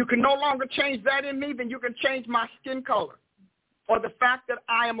 And you can no longer change that in me, then you can change my skin color or the fact that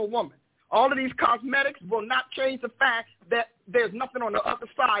I am a woman. All of these cosmetics will not change the fact that there's nothing on the other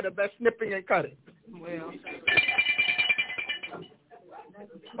side of that snipping and cutting. Well,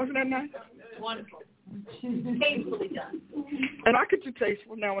 wasn't that nice? wonderful. Tastefully done. And I could do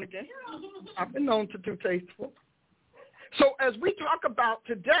tasteful now and again. I've been known to do tasteful. So as we talk about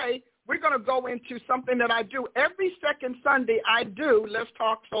today, we're going to go into something that I do every second Sunday. I do Let's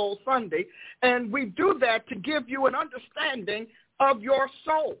Talk Soul Sunday, and we do that to give you an understanding of your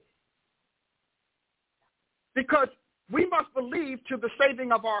soul. Because we must believe to the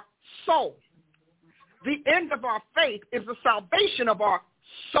saving of our soul. The end of our faith is the salvation of our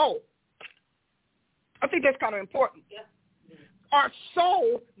soul. I think that's kind of important. Yeah. Our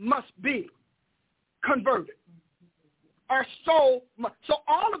soul must be converted. Our soul must. So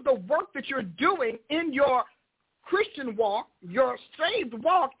all of the work that you're doing in your Christian walk, your saved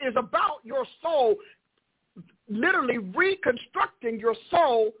walk, is about your soul, literally reconstructing your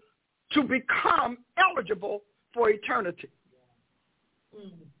soul to become eligible for eternity.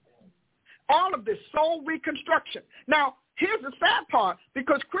 All of this soul reconstruction. Now, here's the sad part,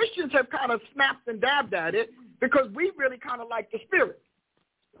 because Christians have kind of snapped and dabbed at it because we really kind of like the Spirit.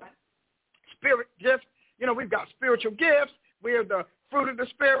 Spirit gifts, we've got spiritual gifts. We're the fruit of the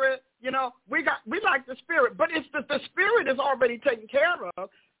Spirit. We like the Spirit, but it's that the Spirit is already taken care of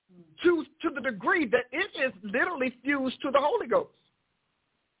to the degree that it is literally fused to the Holy Ghost,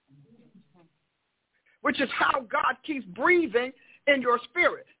 which is how God keeps breathing in your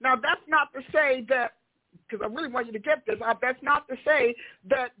spirit. Now, that's not to say that, because I really want you to get this, that's not to say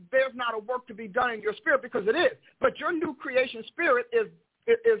that there's not a work to be done in your spirit, because it is. But your new creation spirit is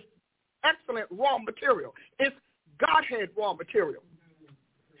excellent raw material. It's Godhead raw material.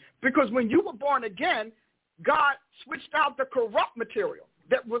 Because when you were born again, God switched out the corrupt material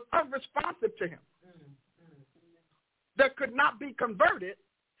that was unresponsive to him, that could not be converted,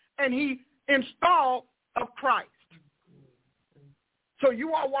 and he installed of Christ. So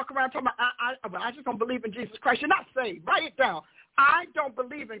you all walk around talking about, I just don't believe in Jesus Christ. You're not saved. Write it down. I don't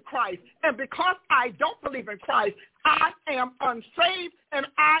believe in Christ. And because I don't believe in Christ, I am unsaved and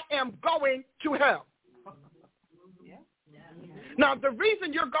I am going to hell. Now, the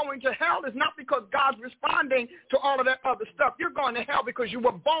reason you're going to hell is not because God's responding to all of that other stuff. You're going to hell because you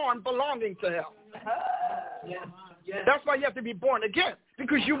were born belonging to hell. That's why you have to be born again,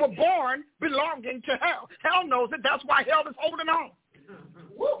 because you were born belonging to hell. Hell knows it. That's why hell is holding on.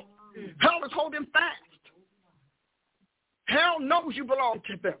 Hell is holding fast. Hell knows you belong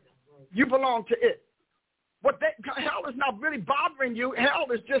to them. You belong to it. Hell is not really bothering you.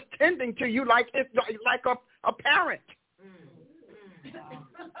 Hell is just tending to you like a parent.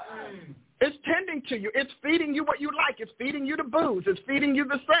 It's tending to you. It's feeding you what you like. It's feeding you the booze. It's feeding you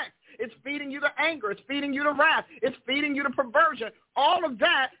the sex. It's feeding you the anger. It's feeding you the wrath. It's feeding you the perversion. All of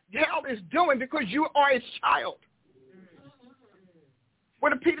that hell is doing because you are its child.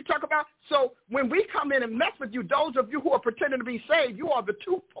 What did Peter talk about? So when we come in and mess with you, those of you who are pretending to be saved, you are the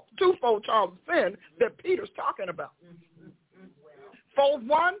twofold child of sin that Peter's talking about. Fold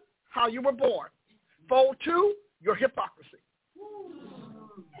one, how you were born. Fold two, your hypocrisy.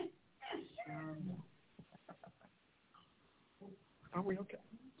 Are we okay?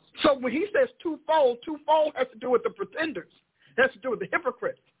 So when he says twofold has to do with the pretenders. It has to do with the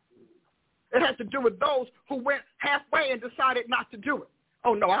hypocrites. It has to do with those who went halfway and decided not to do it.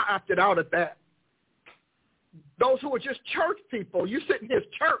 Oh, no, I opted out of that. Those who are just church people, you sit in his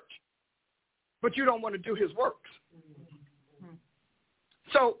church. but you don't want to do his works.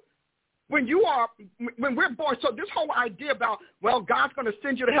 So when we're born, so this whole idea about, well, God's going to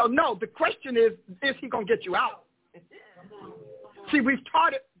send you to hell. No, the question is he going to get you out? See, we've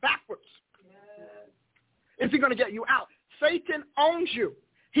taught it backwards. Is he going to get you out? Satan owns you.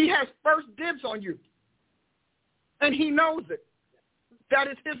 He has first dibs on you. And he knows it. That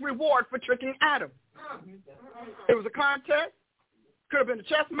is his reward for tricking Adam. It was a contest. Could have been a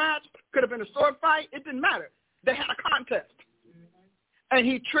chess match. Could have been a sword fight. It didn't matter. They had a contest. And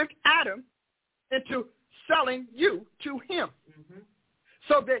he tricked Adam into selling you to him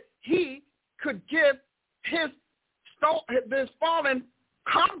so that he could give his fallen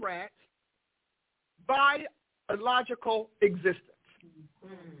comrades biological existence.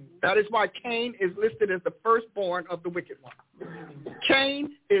 That is why Cain is listed as the firstborn of the wicked one.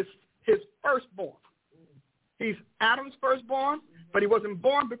 Cain is his firstborn. He's Adam's firstborn, but he wasn't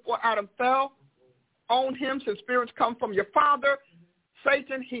born before Adam fell. Own him, since spirits come from your father.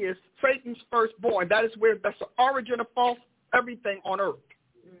 Satan, he is Satan's firstborn. That's the origin of false everything on earth.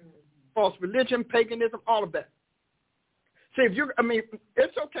 False religion, paganism, all of that. See,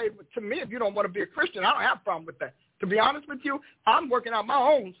 it's okay to me if you don't want to be a Christian. I don't have a problem with that. To be honest with you, I'm working out my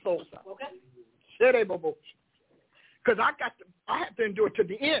own soul side. Okay. Because I have to endure to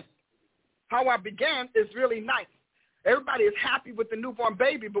the end. How I began is really nice. Everybody is happy with the newborn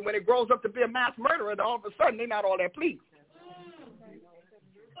baby, but when it grows up to be a mass murderer, all of a sudden they're not all that pleased.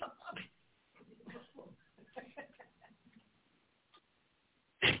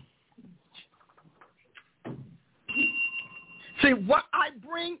 See, what I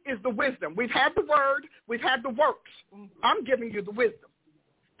bring is the wisdom. We've had the word. We've had the works. I'm giving you the wisdom.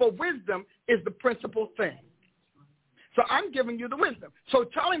 For wisdom is the principal thing. So I'm giving you the wisdom. So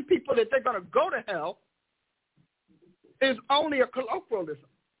telling people that they're going to go to hell is only a colloquialism,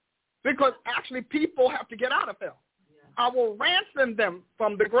 because actually people have to get out of hell. I will ransom them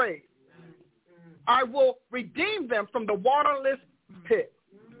from the grave. I will redeem them from the waterless pit.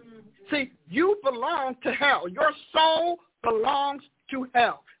 See, you belong to hell. Your soul belongs to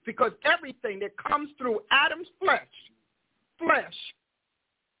hell, because everything that comes through Adam's flesh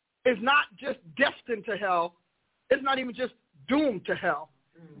is not just destined to hell. It's not even just doomed to hell.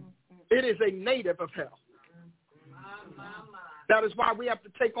 It is a native of hell. That is why we have to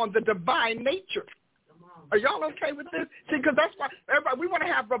take on the divine nature. Are y'all okay with this? See, because that's why everybody, we want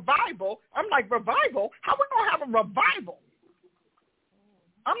to have revival. I'm like, revival? How are we going to have a revival?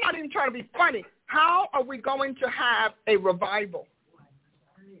 I'm not even trying to be funny. How are we going to have a revival?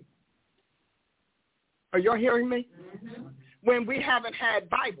 Are y'all hearing me? When we haven't had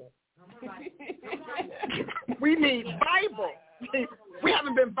Bible. We need Bible. We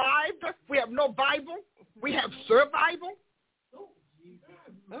haven't been vived. We have no Bible. We have survival.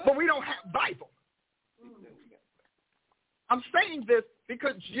 But we don't have Bible. I'm saying this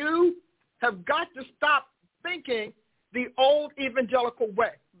because you have got to stop thinking the old evangelical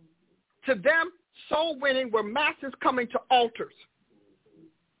way. To them, soul winning were masses coming to altars,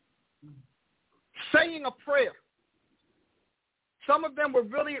 saying a prayer. Some of them were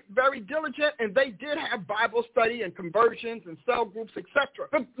really very diligent, and they did have Bible study and conversions and cell groups, etc.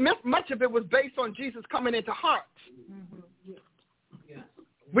 But much of it was based on Jesus coming into hearts.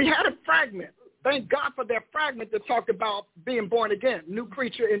 We had a fragment. Thank God for that fragment that talked about being born again, new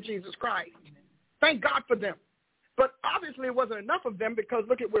creature in Jesus Christ. Thank God for them. But obviously it wasn't enough of them, because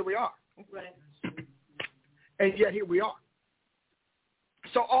look at where we are. And yet here we are.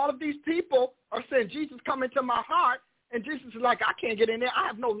 So all of these people are saying, Jesus, come into my heart. And Jesus is like, I can't get in there. I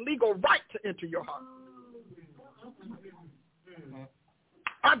have no legal right to enter your heart.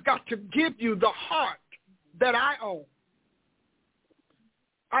 I've got to give you the heart that I own.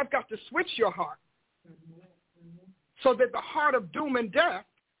 I've got to switch your heart so that the heart of doom and death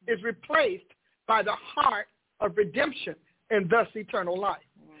is replaced by the heart of redemption and thus eternal life.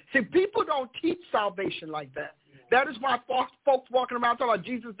 See, people don't teach salvation like that. That is why folks walking around talking about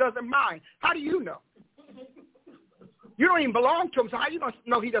Jesus doesn't mind. How do you know? You don't even belong to him, so how are you going to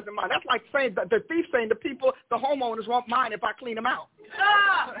know he doesn't mind? That's like saying that the thief saying the people, the homeowners won't mind if I clean them out.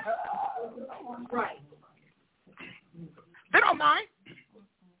 Right. They don't mind.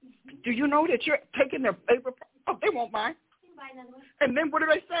 Do you know that you're taking their favorite? Oh, they won't mind. And then what do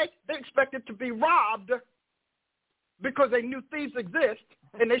they say? They expect it to be robbed because they knew thieves exist,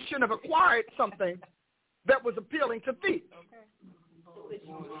 and they shouldn't have acquired something that was appealing to thieves.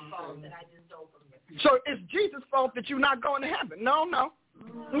 So it's Jesus' fault that you're not going to heaven. No.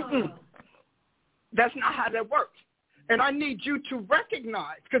 That's not how that works. And I need you to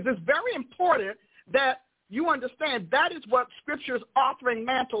recognize, because it's very important that you understand that is what Scripture's authoring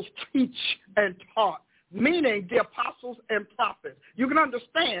mantles teach and taught, meaning the apostles and prophets. You can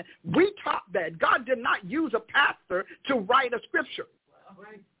understand, we taught that. God did not use a pastor to write a scripture.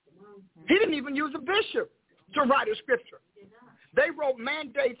 He didn't even use a bishop to write a scripture. They wrote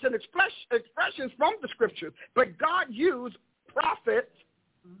mandates and expressions from the scriptures, but God used prophets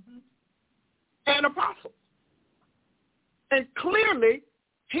and apostles. And clearly,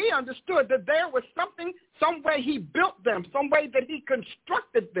 he understood that there was something, some way he built them, some way that he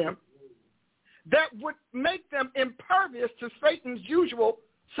constructed them that would make them impervious to Satan's usual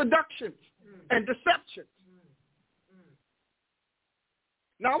seductions and deceptions.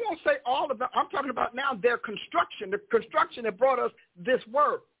 Now, I won't say all of them. I'm talking about now their construction, the construction that brought us this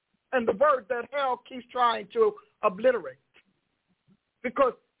word, and the word that hell keeps trying to obliterate.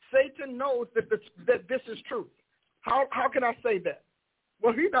 Because Satan knows that this is truth. How can I say that?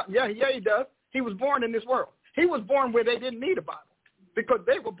 Well, he does. He was born in this world. He was born where they didn't need a Bible because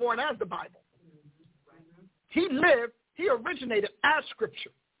they were born as the Bible. He originated as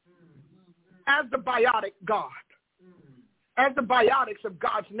Scripture, as the biotic God, as the biotics of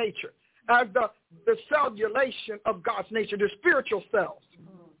God's nature, as the cellulation of God's nature, the spiritual cells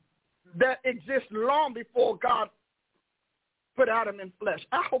that exist long before God put Adam in flesh.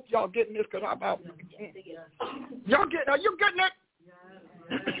 I hope y'all getting this because I'm about. Are you getting it?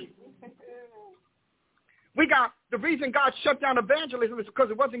 The reason God shut down evangelism is because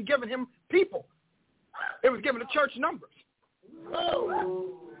it wasn't giving him people. It was giving the church numbers.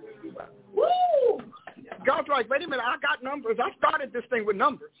 Woo! God's like, wait a minute, I got numbers. I started this thing with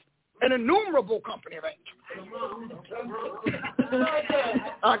numbers. An innumerable company of angels.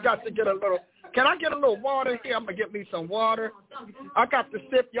 I got to get a little. Can I get a little water here? I'm going to get me some water. I got to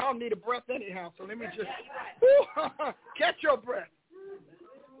sip. Y'all need a breath anyhow, so let me just catch your breath.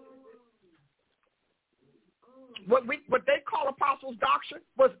 What they call apostles' doctrine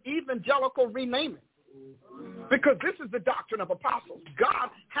was evangelical renaming. Because this is the doctrine of apostles. God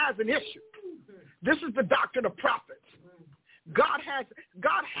has an issue. This is the doctrine of prophets. God has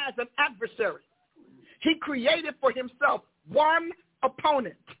an adversary. He created for himself one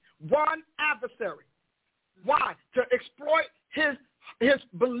opponent, one adversary. Why? To exploit his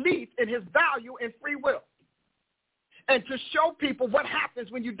belief in his value in free will. And to show people what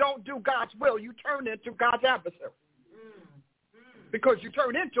happens when you don't do God's will. You turn into God's adversary. Because you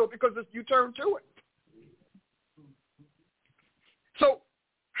turn into it because you turn to it. So,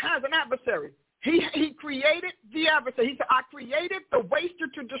 has an adversary. He created the adversary. He said, I created the waster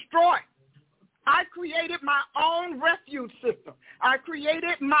to destroy. I created my own refuge system. I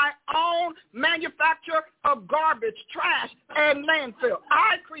created my own manufacture of garbage, trash, and landfill.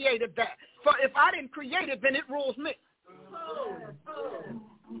 I created that. So if I didn't create it, then it rules me.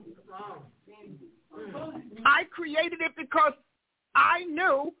 I created it because I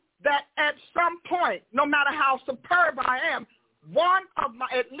knew that at some point, no matter how superb I am,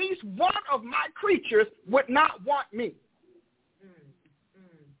 at least one of my creatures would not want me.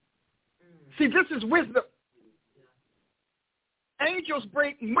 See, this is wisdom. Angels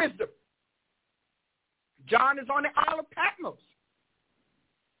bring wisdom. John is on the Isle of Patmos.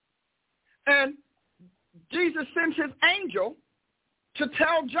 And Jesus sends his angel to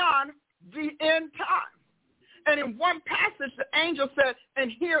tell John the end time. And in one passage, the angel said,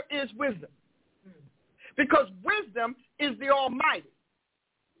 and here is wisdom. Because wisdom is the Almighty.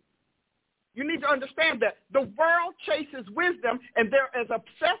 You need to understand that. The world chases wisdom, and they're as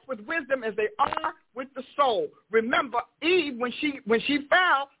obsessed with wisdom as they are with the soul. Remember, Eve, when she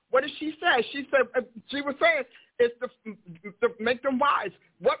fell, what did she say? She said, she was saying, it's to make them wise.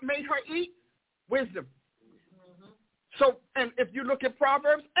 What made her eat? Wisdom. So, and if you look at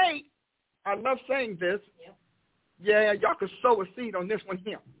Proverbs 8, I love saying this. Yep. Yeah, y'all can sow a seed on this one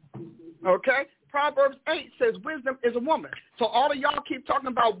here. Okay? Proverbs 8 says wisdom is a woman. So all of y'all keep talking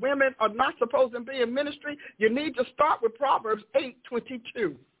about women are not supposed to be in ministry. You need to start with Proverbs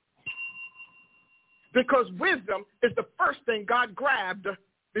 8:22. Because wisdom is the first thing God grabbed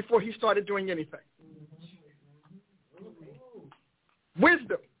before he started doing anything.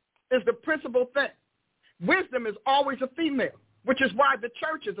 Wisdom is the principal thing. Wisdom is always a female, which is why the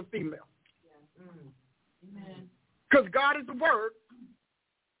church is a female. Because God is the word,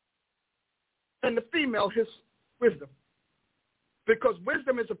 and the female his wisdom. Because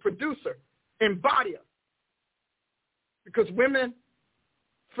wisdom is a producer, embodier. Because women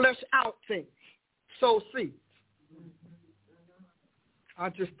flesh out things, sow seeds. I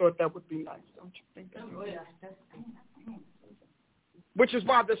just thought that would be nice, don't you think? Which is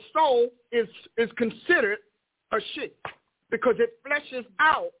why the soul is considered a she, because it fleshes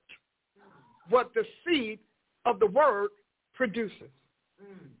out what the seed of the word produces.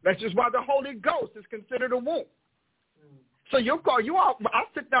 That's just why the Holy Ghost is considered a womb. So you all, I'll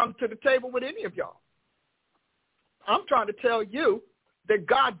sit down to the table with any of y'all. I'm trying to tell you that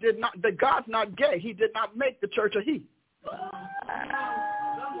God's not gay. He did not make the church a he.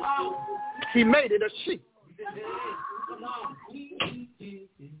 He made it a she.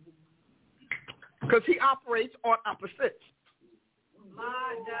 Because he operates on opposites.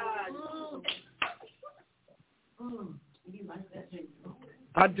 My God.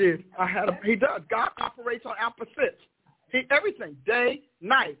 I did. He does. God operates on opposites. Everything, day,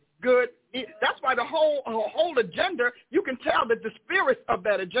 night, good. That's why the whole agenda, you can tell that the spirit of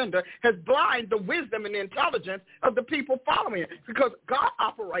that agenda has blinded the wisdom and the intelligence of the people following it, because God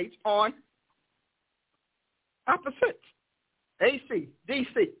operates on opposites. AC,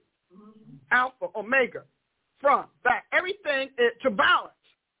 DC, alpha, omega, front, back, everything to balance.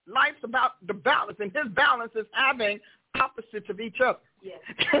 Life's about the balance, and his balance is having opposites of each other. Yes.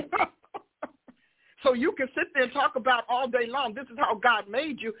 So you can sit there and talk about all day long, this is how God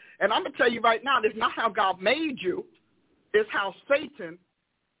made you. And I'm going to tell you right now, this is not how God made you. It's how Satan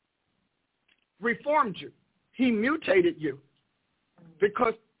reformed you. He mutated you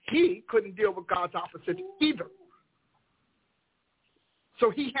because he couldn't deal with God's opposites either. So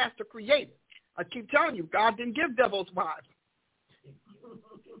he has to create it. I keep telling you, God didn't give devils wives.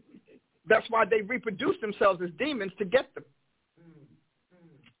 That's why they reproduce themselves as demons to get them.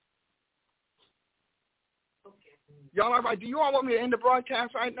 Y'all all right? Do you all want me to end the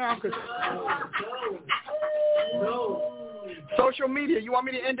broadcast right now? No. Social media, you want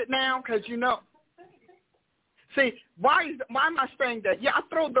me to end it now? Because you know. See, why am I saying that? Yeah, I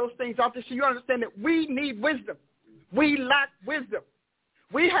throw those things out there so you understand that we need wisdom. We lack wisdom.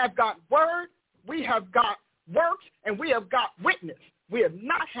 We have got word, we have got works, and we have got witness. We have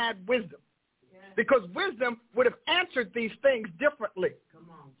not had wisdom. Because wisdom would have answered these things differently. Come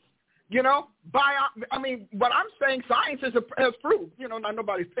on. You know, what I'm saying, science has proved. You know, not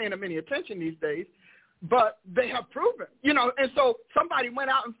nobody's paying them any attention these days, but they have proven. You know, and so somebody went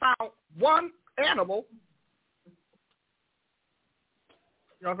out and found one animal.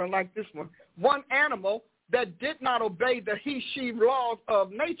 Y'all gonna like this one. One animal that did not obey the he-she laws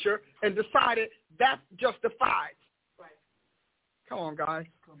of nature and decided that justifies. Right. Come on, guys.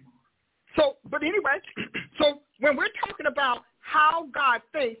 Come on. So, but anyway, so when we're talking about how God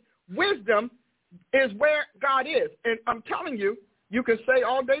thinks, wisdom is where God is. And I'm telling you, you can say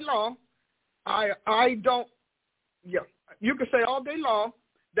all day long, you can say all day long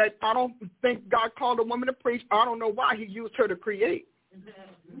that I don't think God called a woman to preach. I don't know why he used her to create.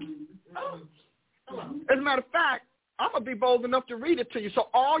 As a matter of fact, I'm going to be bold enough to read it to you. So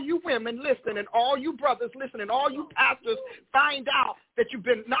all you women listen, and all you brothers listen, and all you pastors find out that you've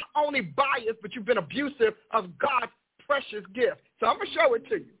been not only biased, but you've been abusive of God's precious gift. So I'm going to show it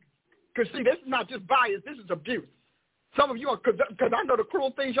to you. Because, see, this is not just bias. This is abuse. Some of you are, because I know the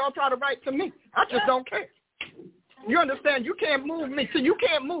cruel things y'all try to write to me. I just don't care. You understand? You can't move me. See, you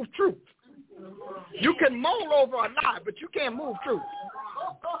can't move truth. You can mull over a lie, but you can't move truth.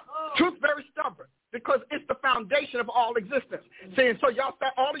 Truth's very stubborn because it's the foundation of all existence. See, and so y'all,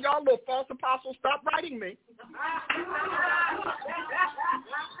 all of y'all little false apostles, stop writing me.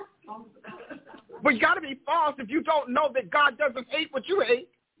 But you got to be false if you don't know that God doesn't hate what you hate.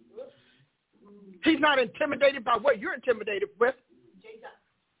 He's not intimidated by what you're intimidated with.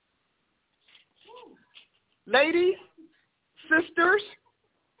 Ladies, sisters,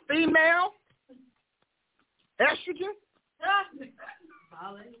 female, estrogen.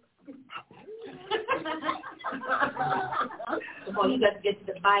 Come on, you got to get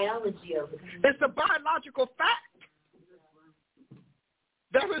to the biology of it. It's a biological fact.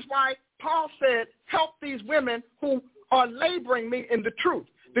 That is why Paul said, help these women who are laboring me in the truth.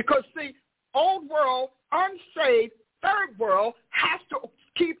 Because, see, old world, unsaved, third world has to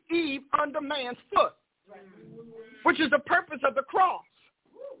keep Eve under man's foot, which is the purpose of the cross,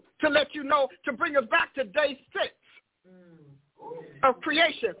 to let you know, to bring us back to day 6 of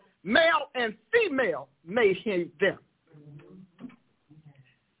creation. Male and female made him them.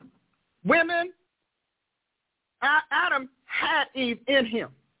 Women, Adam had Eve in him.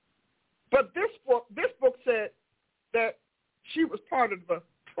 But this book said that she was part of the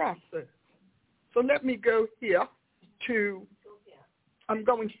process. So let me go here to, I'm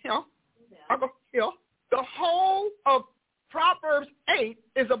going here. I'll go here. The whole of Proverbs 8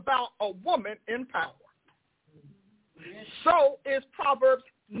 is about a woman in power. So is Proverbs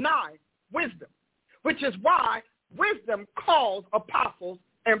 9, wisdom, which is why wisdom calls apostles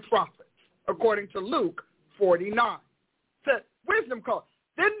and prophets, according to Luke 49. Said wisdom calls.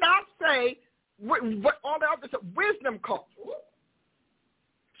 Did not say all the others, wisdom comes.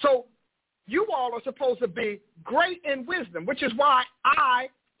 So you all are supposed to be great in wisdom, which is why I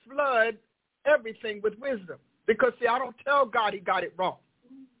flood everything with wisdom. Because, see, I don't tell God he got it wrong.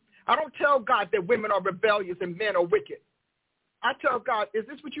 I don't tell God that women are rebellious and men are wicked. I tell God, is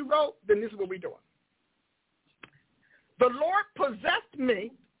this what you wrote? Then this is what we're doing. The Lord possessed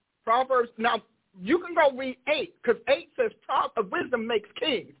me, Proverbs. Now, you can go read 8, because 8 says wisdom makes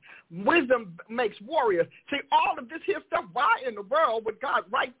kings. Wisdom makes warriors. See, all of this here stuff, why in the world would God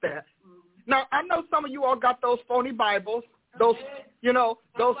write that? Now, I know some of you all got those phony Bibles, those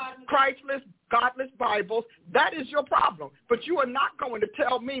Christless, godless Bibles. That is your problem. But you are not going to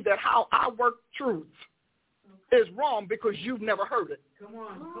tell me that how I work truth is wrong because you've never heard it. Come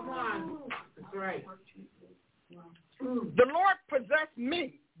on. That's right. The Lord possessed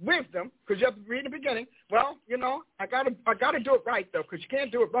me, wisdom, because you have to read the beginning. Well, I gotta do it right, though, because you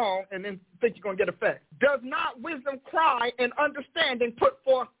can't do it wrong and then think you're going to get effect. Does not wisdom cry and understanding put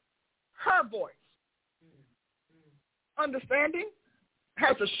forth her voice? Understanding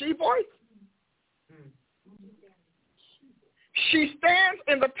has a she voice. She stands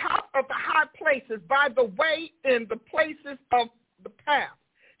in the top of the high places, by the way, in the places of the path.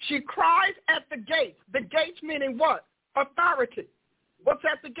 She cries at the gates. The gates meaning what? Authority. What's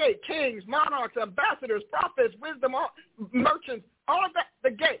at the gate? Kings, monarchs, ambassadors, prophets, wisdom, merchants, all of that,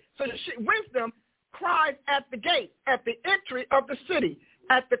 the gate. So wisdom cries at the gate, at the entry of the city,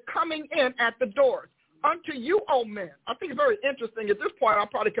 at the coming in at the doors. Unto you, O men. I think it's very interesting. At this point, I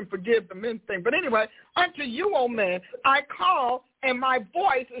probably can forgive the men thing. But anyway, unto you, O men, I call, and my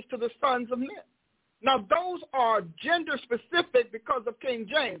voice is to the sons of men. Now, those are gender specific because of King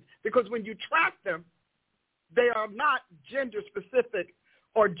James, because when you track them, they are not gender specific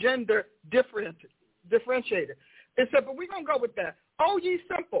or gender differentiated. It said, but we're going to go with that. Oh, ye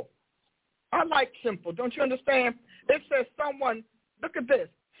simple. I like simple. Don't you understand? It says someone, look at this,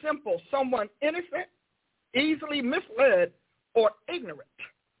 simple, someone innocent, easily misled, or ignorant,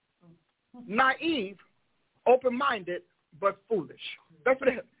 naive, open-minded, but foolish. That's what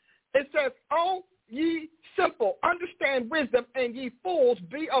it is. It says, oh, ye simple, understand wisdom, and ye fools,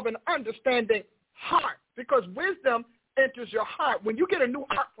 be of an understanding heart. Because wisdom enters your heart. When you get a new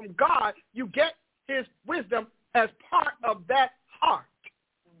heart from God, you get his wisdom as part of that heart.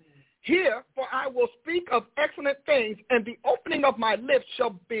 Here, for I will speak of excellent things, and the opening of my lips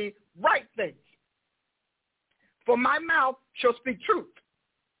shall be right things. For my mouth shall speak truth,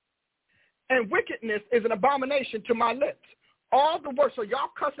 and wickedness is an abomination to my lips. All the words, so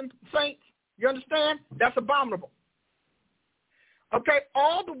y'all cussing saints, you understand? That's abominable. Okay,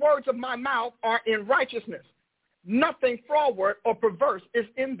 all the words of my mouth are in righteousness. Nothing froward or perverse is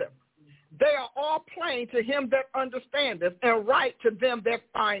in them. They are all plain to him that understandeth, and right to them that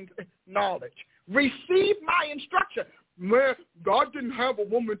find knowledge. Receive my instruction. Man, God didn't have a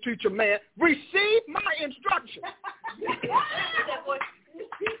woman teach a man. Receive my instruction.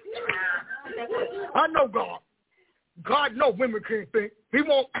 I know God. God knows women can't think. He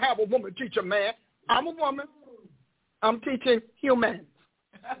won't have a woman teach a man. I'm a woman. I'm teaching humans.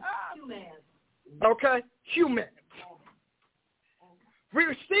 Okay? Humans.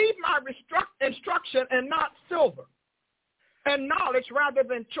 Receive my instruction and not silver, and knowledge rather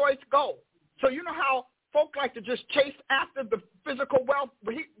than choice gold. So you know how folk like to just chase after the physical wealth?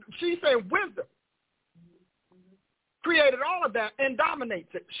 She's saying wisdom created all of that and dominates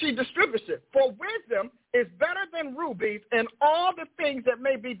it. She distributes it. For wisdom is better than rubies, and all the things that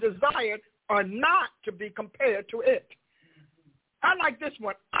may be desired are not to be compared to it. I like this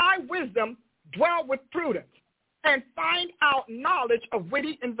one. I, wisdom, dwell with prudence and find out knowledge of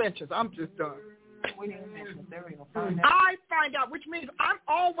witty inventions. I'm just done. I find out, which means I'm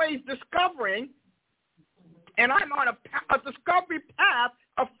always discovering, and I'm on a discovery path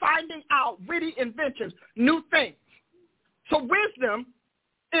of finding out witty inventions, new things. So wisdom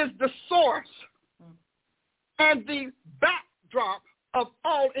is the source and the backdrop of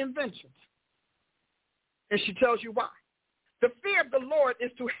all inventions. And she tells you why. The fear of the Lord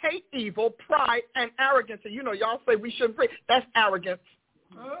is to hate evil, pride, and arrogance. And you know, y'all say we shouldn't pray. That's arrogance.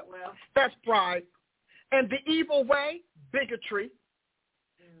 That's pride. And the evil way, bigotry,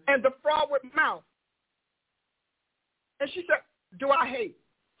 and the froward mouth. And she said, do I hate?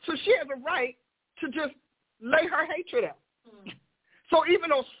 So she has a right to just lay her hatred out. So even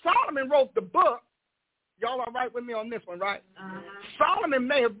though Solomon wrote the book, y'all all right with me on this one, right? Solomon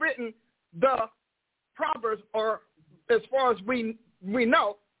may have written the Proverbs, or as far as we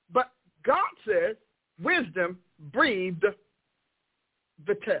know, but God says wisdom breathed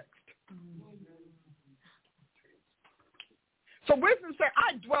the text. So wisdom said,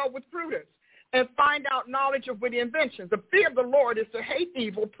 I dwell with prudence and find out knowledge of witty inventions. The fear of the Lord is to hate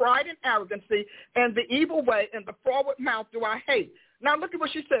evil, pride and arrogancy, and the evil way, and the forward mouth do I hate. Now look at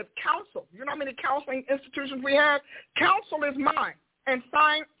what she says, counsel. You know how many counseling institutions we have? Counsel is mine, and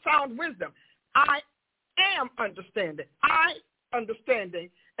sound wisdom. I am understanding. I understanding.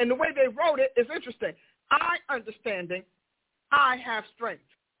 And the way they wrote it is interesting. I understanding, I have strength.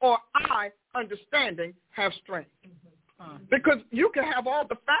 Or I understanding have strength. Because you can have all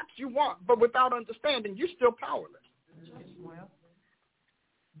the facts you want, but without understanding, you're still powerless.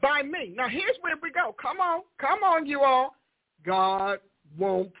 By me. Now, here's where we go. Come on, you all. God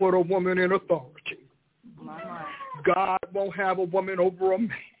won't put a woman in authority. God won't have a woman over a man.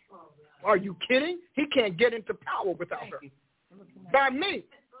 Are you kidding? He can't get into power without her. By me,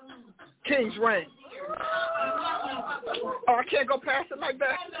 kings reign. Oh, I can't go past it like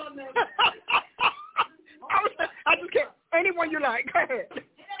that. I just can't. Anyone you like, go ahead.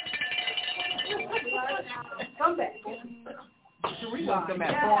 Come back.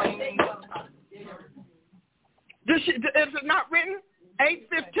 Is it not written?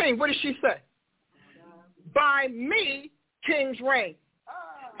 8:15. What does she say? By me, kings reign,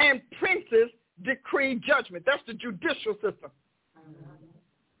 and princes decree judgment. That's the judicial system.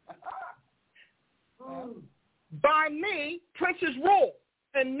 By me, princes rule,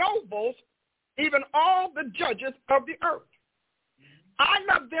 and nobles, even all the judges of the earth. I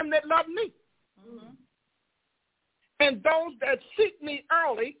love them that love me. And those that seek me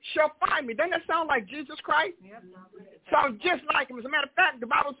early shall find me. Doesn't that sound like Jesus Christ? Yep. Sounds just like him. As a matter of fact, the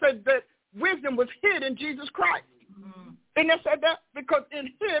Bible says that wisdom was hid in Jesus Christ. And they said that because in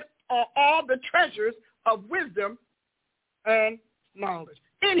him are all the treasures of wisdom and knowledge.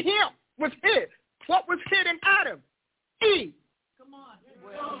 In him was hid. What was hid in Adam? Eve. Come on.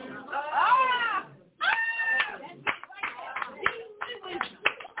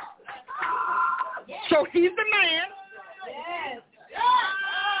 So he's the man. Yes.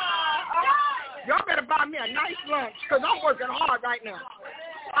 Y'all better buy me a nice lunch because I'm working hard right now.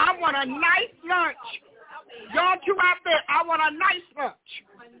 I want a nice lunch. Y'all two out there, I want a nice lunch.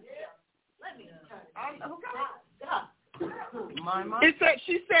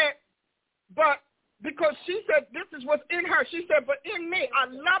 She said, but because she said this is what's in her, she said, but in me, I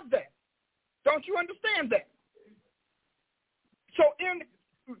love that. Don't you understand that? So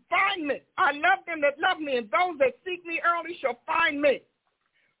find me. I love them that love me, and those that seek me early shall find me.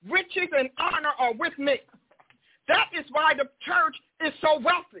 Riches and honor are with me. That is why the church is so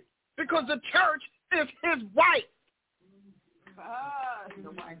wealthy, because the church is his wife.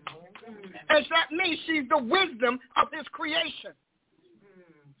 And that means she's the wisdom of his creation.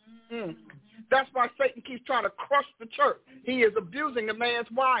 That's why Satan keeps trying to crush the church. He is abusing the man's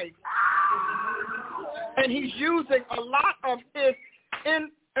wife. And he's using a lot of his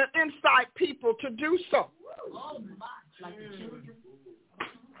inside people to do so.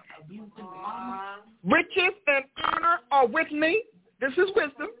 Riches and honor are with me. This is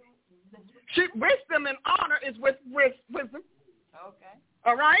wisdom. Wisdom and honor is with wisdom. Okay.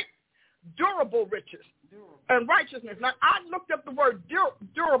 All right? Durable riches and righteousness. Now, I looked up the word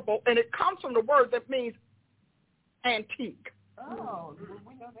durable, and it comes from the word that means antique. Oh,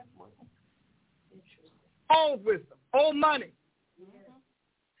 we know that word. Old wisdom, old money.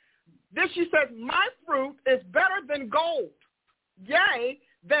 This, she says, my fruit is better than gold, yea,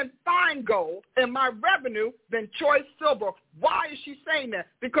 than fine gold, and my revenue than choice silver. Why is she saying that?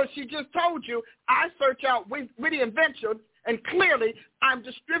 Because she just told you, I search out witty inventions, and clearly I'm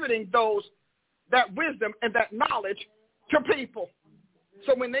distributing that wisdom and that knowledge to people.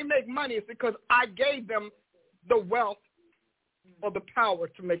 So when they make money, it's because I gave them the wealth or the power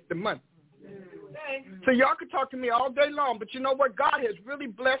to make the money. So y'all can talk to me all day long, but you know what? God has really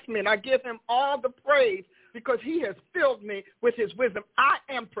blessed me, and I give him all the praise because he has filled me with his wisdom. I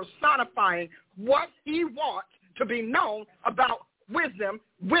am personifying what he wants to be known about wisdom,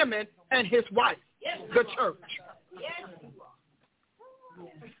 women, and his wife, the church.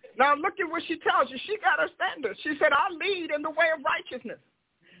 Now look at what she tells you. She got her standards. She said, I lead in the way of righteousness,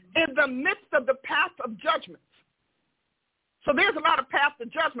 in the midst of the path of judgment. So there's a lot of paths to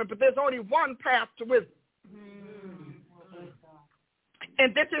judgment, but there's only one path to wisdom.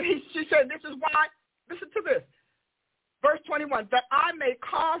 And she said, this is why, listen to this. Verse 21, that I may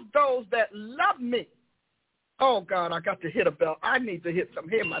cause those that love me. Oh, God, I got to hit a bell. I need to hit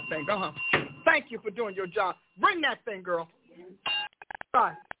something. Here, my thing. Thank you for doing your job. Bring that thing, girl.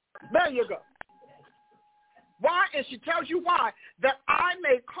 Right. There you go. Why? And she tells you why. That I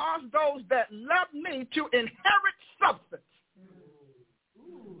may cause those that love me to inherit substance.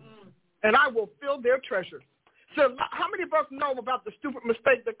 And I will fill their treasures. So how many of us know about the stupid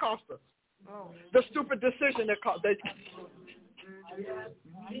mistake that cost us? The stupid decision they call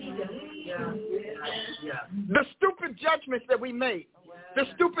the stupid judgments that we made, the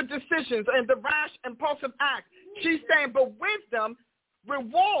stupid decisions and the rash, impulsive acts. She's saying, but wisdom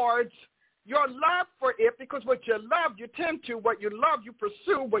rewards your love for it, because what you love, you tend to. What you love, you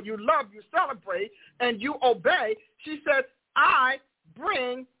pursue. What you love, you celebrate, and you obey. She said, I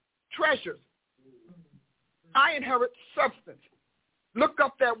bring treasures. I inherit substance. Look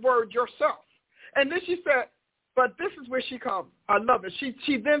up that word yourself. And then she said, but this is where she comes. I love it.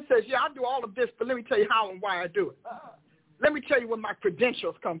 She then says, yeah, I do all of this, but let me tell you how and why I do it. Let me tell you where my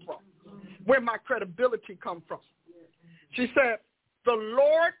credentials come from, where my credibility comes from. She said, the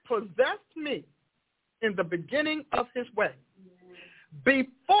Lord possessed me in the beginning of his way,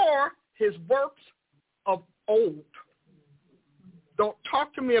 before his works of old. Don't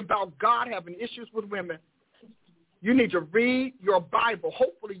talk to me about God having issues with women. You need to read your Bible.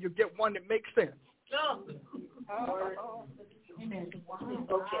 Hopefully you get one that makes sense.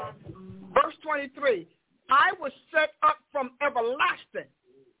 Verse 23, I was set up from everlasting.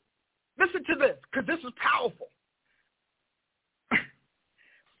 Listen to this, because this is powerful.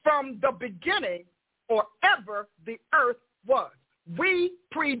 From the beginning, or ever the earth was. We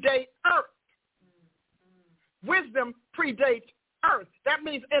predate earth. Wisdom predates earth. That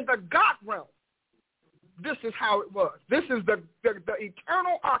means in the God realm, this is how it was. This is the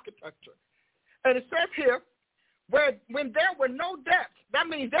eternal architecture. And it says here, when there were no depths, that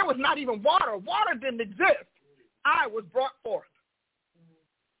means there was not even water. Water didn't exist. I was brought forth.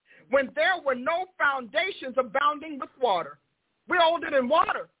 When there were no foundations abounding with water, we're older than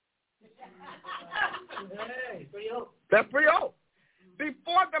water. That's pretty old.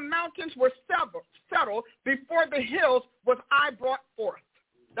 Before the mountains were settled, before the hills was I brought forth.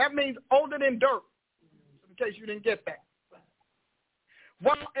 That means older than dirt, in case you didn't get that.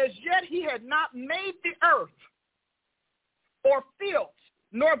 While as yet he had not made the earth or fields,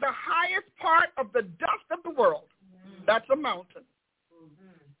 nor the highest part of the dust of the world. That's a mountain.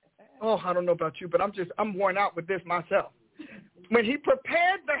 Oh, I don't know about you, but I'm worn out with this myself. When he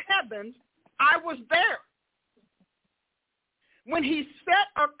prepared the heavens, I was there. When he set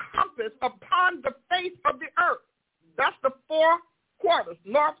a compass upon the face of the earth, that's the four quarters,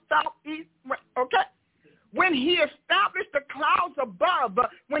 north, south, east, west, okay? When he established the clouds above,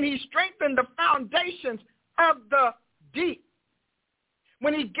 when he strengthened the foundations of the deep,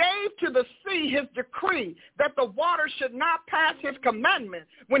 when he gave to the sea his decree that the water should not pass his commandment,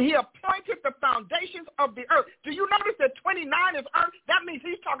 when he appointed the foundations of the earth. Do you notice that 29 is earth? That means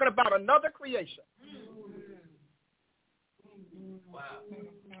he's talking about another creation. Wow.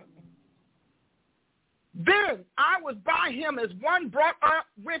 Then I was by him as one brought up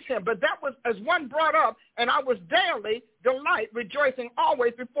with him, but that was as one brought up, and I was daily delight, rejoicing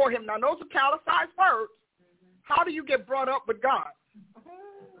always before him. Now, those are italicized words. How do you get brought up with God?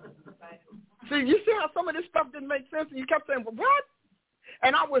 See, you see how some of this stuff didn't make sense, and you kept saying, well, what?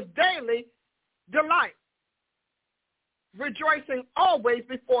 And I was daily delight, rejoicing always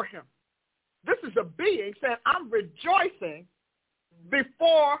before him. This is a being saying, I'm rejoicing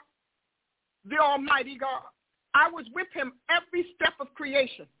before the Almighty God. I was with him every step of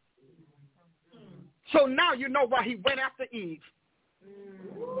creation. So now you know why he went after Eve.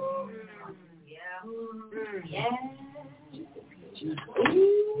 Yeah.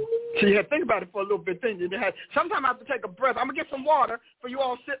 So you had to think about it for a little bit. Then you had. Sometimes I have to take a breath. I'm gonna get some water for you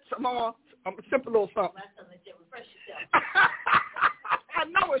all. Sip some more. I'm gonna sip a little something. I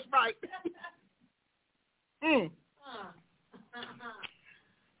know it's right.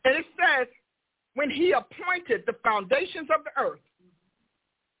 And it says, when he appointed the foundations of the earth,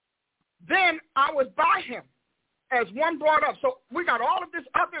 then I was by him as one brought up. So we got all of this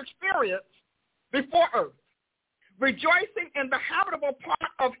other experience before earth, rejoicing in the habitable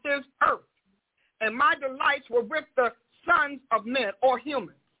part of his earth. And my delights were with the sons of men or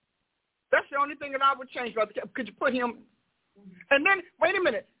humans. That's the only thing that I would change, brother. Could you put human? And then, wait a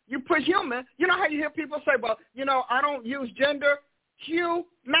minute, you put human. You know how you hear people say, well, you know, I don't use gender.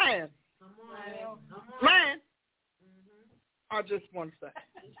 Man. Man. I just want to say.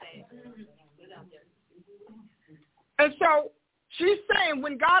 And so she's saying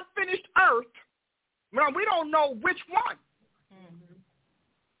when God finished earth, well, we don't know which one.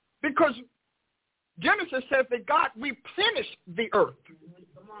 Because Genesis says that God replenished the earth.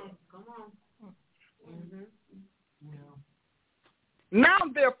 Come on. Now,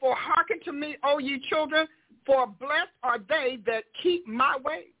 therefore, hearken to me, O ye children, for blessed are they that keep my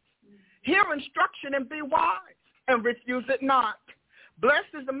ways. Hear instruction and be wise, and refuse it not.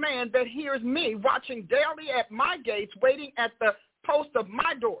 Blessed is the man that hears me, watching daily at my gates, waiting at the post of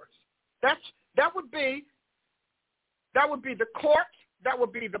my doors, That would be the courts, that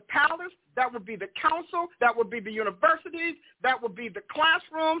would be the palace, that would be the council, that would be the universities, that would be the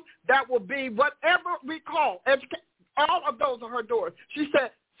classrooms, that would be whatever we call education. All of those are her doors. She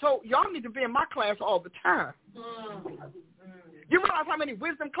said, so y'all need to be in my class all the time. You realize how many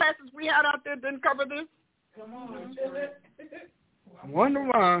wisdom classes we had out there that didn't cover this? Come on. I wonder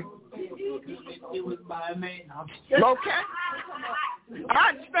why. It was by a man. Okay. I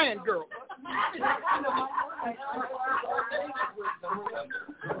understand, girl.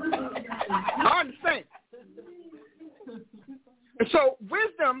 I understand. And so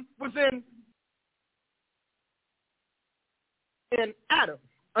wisdom was in Adam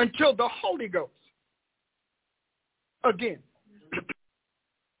until the Holy Ghost. Again.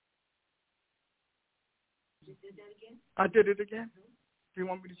 I did it again. Do you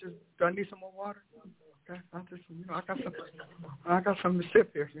want me to just? Do I need some more water? Okay, I got something to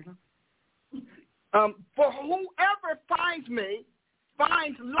sip here. For whoever finds me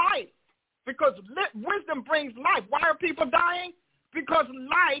finds life, because wisdom brings life. Why are people dying? Because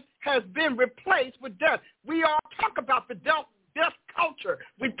life has been replaced with death. We all talk about the death culture.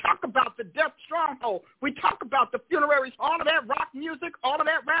 We talk about the death stronghold. We talk about the funerary, all of that rock music, all of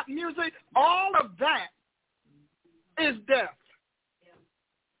that rap music, all of that is death.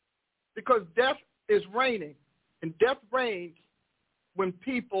 Because death is reigning, and death reigns when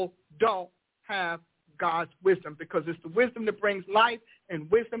people don't have God's wisdom, because it's the wisdom that brings life, and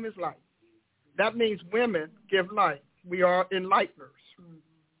wisdom is life. That means women give life. We are enlighteners.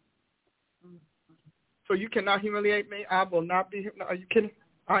 So you cannot humiliate me. I will not be. Are you kidding?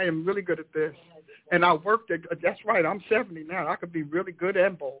 I am really good at this. And I worked at, that's right, I'm 70 now. I could be really good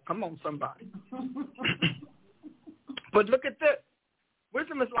and bold. Come on, somebody. But look at this.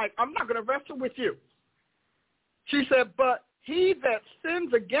 Wisdom is like, I'm not going to wrestle with you. She said, but he that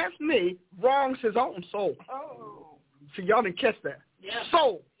sins against me wrongs his own soul. Oh. See, y'all didn't catch that. Yeah.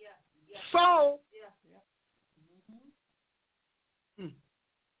 Soul. Yeah. Soul. Yeah.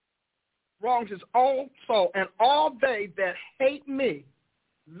 Wrongs his own soul. And all they that hate me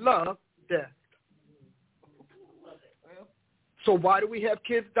love death. So why do we have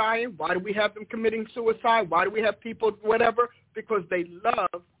kids dying? Why do we have them committing suicide? Why do we have people whatever? Because they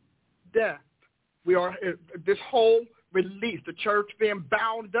love death. We are this whole release, the church being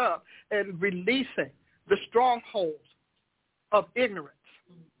bound up and releasing the strongholds of ignorance,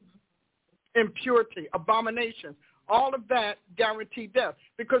 impurity, abominations. All of that guarantee death.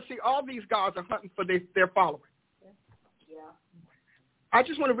 Because, see, all these guys are hunting for their followers. Yeah. I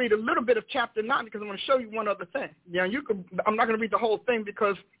just want to read a little bit of chapter 9 because I want to show you one other thing. Yeah, I'm not going to read the whole thing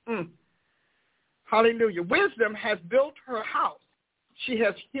because, hallelujah. Wisdom has built her house. She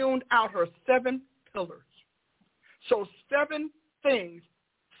has hewn out her 7 pillars. So 7 things,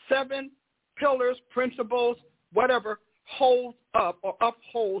 7 pillars, principles, whatever, holds up or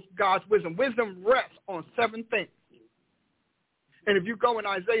upholds God's wisdom. Wisdom rests on 7 things. And if you go in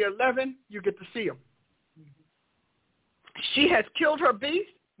Isaiah 11, you get to see them. She has killed her beast,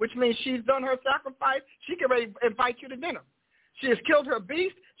 which means she's done her sacrifice. She can invite you to dinner. She has killed her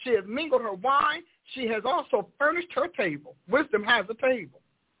beast. She has mingled her wine. She has also furnished her table. Wisdom has a table.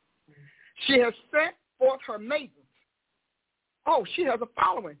 She has sent forth her maidens. Oh, she has a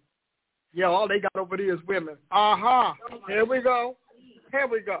following. Yeah, all they got over there is women. Aha. Here we go. Here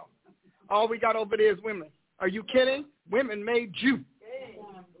we go. All we got over there is women. Are you kidding? Women made you.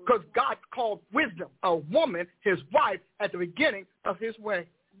 Because God called wisdom a woman, his wife, at the beginning of his way.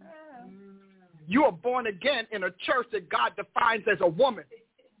 You are born again in a church that God defines as a woman.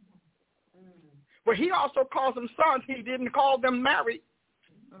 But he also calls them sons. He didn't call them married.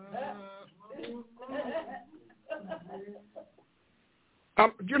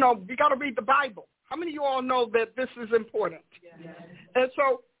 We got to read the Bible. How many of you all know that this is important? Yeah. And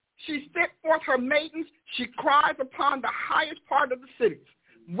so she sent forth her maidens. She cries upon the highest part of the cities.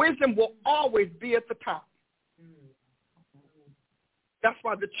 Wisdom will always be at the top. That's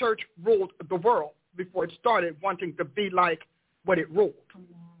why the church ruled the world before it started wanting to be like what it ruled.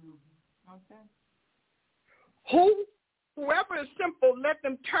 Okay. Whoever is simple, let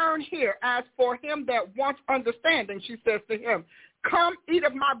them turn here. As for him that wants understanding, she says to him, come eat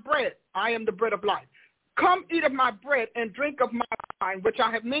of my bread. I am the bread of life. Come eat of my bread and drink of my wine, which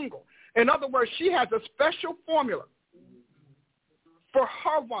I have mingled. In other words, she has a special formula for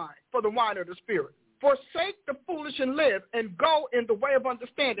her wine, for the wine of the Spirit. Forsake the foolish and live, and go in the way of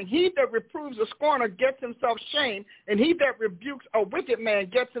understanding. He that reproves a scorner gets himself shamed, and he that rebukes a wicked man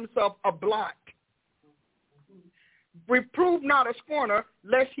gets himself a blind. Reprove not a scorner,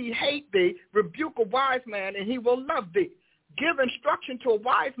 lest he hate thee. Rebuke a wise man, and he will love thee. Give instruction to a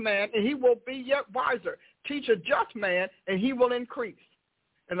wise man, and he will be yet wiser. Teach a just man, and he will increase.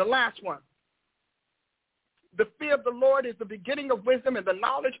 And the last one. The fear of the Lord is the beginning of wisdom, and the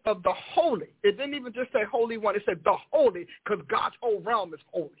knowledge of the holy. It didn't even just say Holy One. It said the holy, because God's whole realm is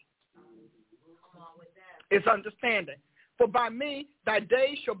holy. It's understanding. For by me thy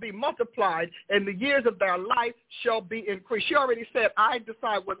days shall be multiplied, and the years of thy life shall be increased. She already said, I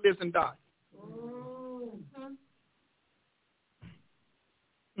decide what lives and dies.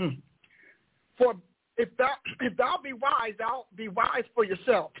 For if thou be wise, thou be wise for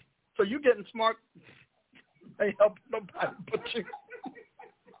yourself. So you getting smart ain't help nobody but you.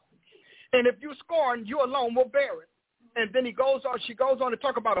 And if you scorn, you alone will bear it. And then she goes on to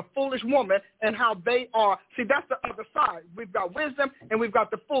talk about a foolish woman and how they are. See, that's the other side. We've got wisdom and we've got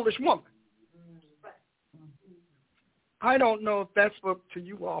the foolish woman. I don't know if that's up to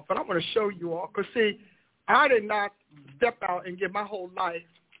you all, but I'm going to show you all. Because, see, I did not step out and give my whole life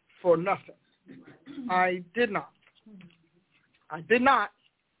for nothing. I did not. I did not.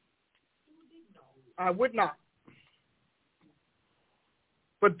 I would not.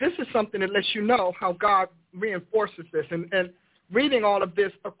 But this is something that lets you know how God reinforces this. And reading all of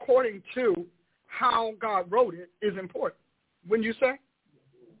this according to how God wrote it is important. Wouldn't you say?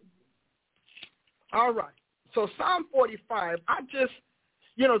 All right. So Psalm 45,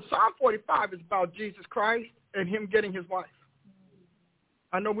 Psalm 45 is about Jesus Christ and him getting his wife.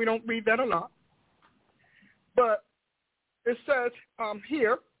 I know we don't read that a lot. But it says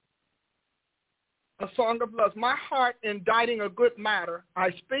here, a song of love. My heart inditing a good matter.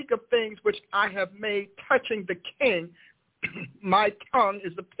 I speak of things which I have made touching the king. My tongue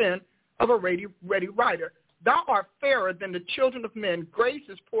is the pen of a ready writer. Thou art fairer than the children of men. Grace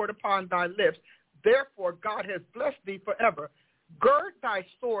is poured upon thy lips. Therefore God has blessed thee forever. Gird thy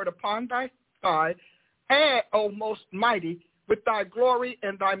sword upon thy thigh, and, O most mighty, with thy glory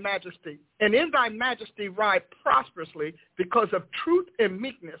and thy majesty. And in thy majesty ride prosperously because of truth and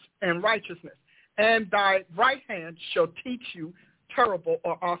meekness and righteousness. And thy right hand shall teach you terrible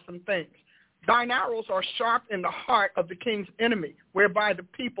or awesome things. Thine arrows are sharp in the heart of the king's enemy, whereby the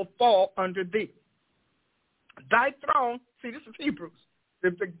people fall under thee. Thy throne, see, this is Hebrews. They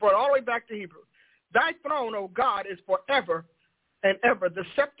brought all the way back to Hebrews. Thy throne, O God, is forever and ever. The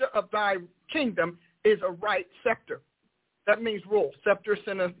scepter of thy kingdom is a right scepter. That means rule. Scepter is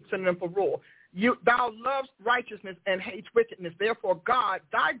synonym for rule. Thou lovest righteousness and hates wickedness. Therefore God,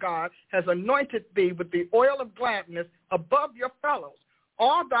 thy God, has anointed thee with the oil of gladness above your fellows.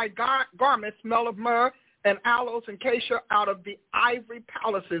 All thy garments smell of myrrh and aloes and cassia out of the ivory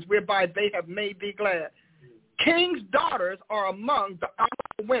palaces whereby they have made thee glad. King's daughters are among the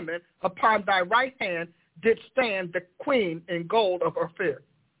honorable women. Upon thy right hand did stand the queen in gold of Ophir.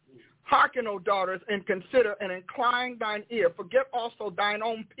 Hearken, O daughters, and consider and incline thine ear. Forget also thine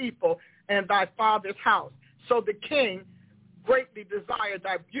own people and thy father's house. So the king greatly desired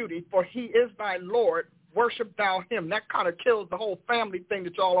thy beauty, for he is thy Lord. Worship thou him. That kind of kills the whole family thing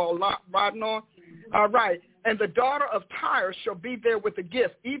that y'all all riding on. All right. And the daughter of Tyre shall be there with a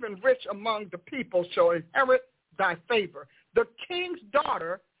gift. Even rich among the people shall inherit thy favor. The king's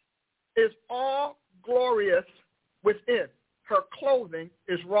daughter is all glorious within. Her clothing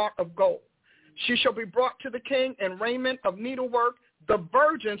is wrought of gold. She shall be brought to the king in raiment of needlework. The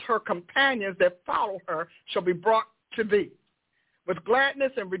virgins, her companions that follow her, shall be brought to thee. With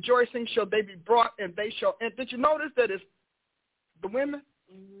gladness and rejoicing shall they be brought, and they shall. And did you notice that it's the women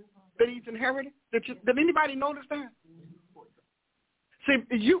that he's inherited? Did anybody notice that? See,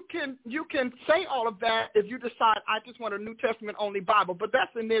 you can say all of that if you decide I just want a New Testament only Bible, but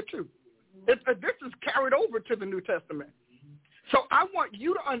that's in there too. This is carried over to the New Testament. So I want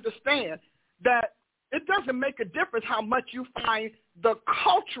you to understand that it doesn't make a difference how much you find the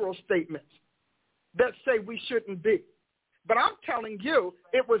cultural statements that say we shouldn't be. But I'm telling you,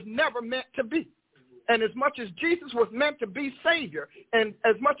 it was never meant to be. And as much as Jesus was meant to be Savior, and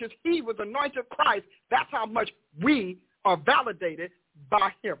as much as he was anointed Christ, that's how much we are validated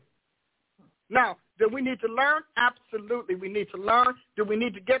by him. Now, do we need to learn? Absolutely, we need to learn. Do we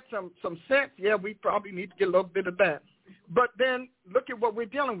need to get some sense? Yeah, we probably need to get a little bit of that. But then look at what we're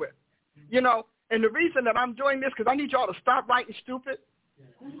dealing with. You know, and the reason that I'm doing this, because I need y'all to stop writing stupid.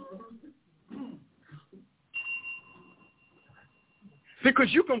 Because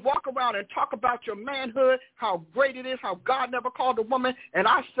you can walk around and talk about your manhood, how great it is, how God never called a woman. And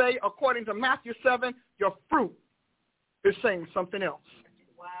I say, according to Matthew 7, your fruit is saying something else.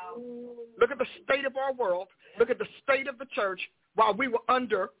 Wow. Look at the state of our world. Look at the state of the church while we were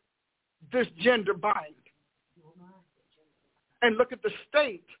under this gender bind. And look at the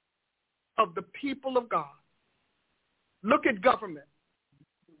state of the people of God. Look at government.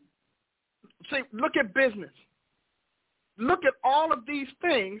 See, look at business. Look at all of these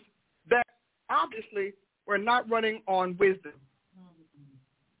things that obviously we're not running on wisdom.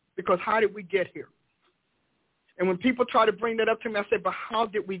 Because how did we get here? And when people try to bring that up to me, I say, but how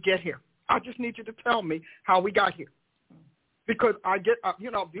did we get here? I just need you to tell me how we got here. Because I get,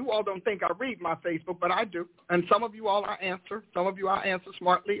 you all don't think I read my Facebook, but I do. And some of you all I answer. Some of you I answer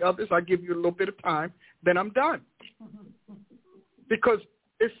smartly. Others I give you a little bit of time. Then I'm done. Because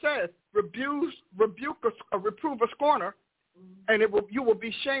it says, reprove a scorner, and you will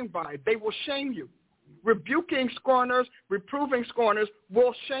be shamed by it. They will shame you. Rebuking scorners, reproving scorners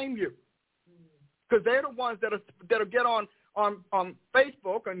will shame you. Because they're the ones that'll get on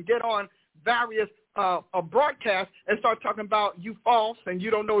Facebook and get on various broadcasts and start talking about you false and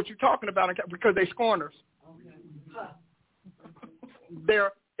you don't know what you're talking about because they're scorners. Okay.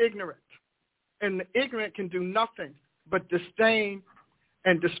 They're ignorant. And the ignorant can do nothing but disdain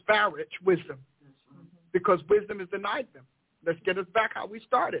and disparage wisdom because wisdom is denied them. Let's get us back how we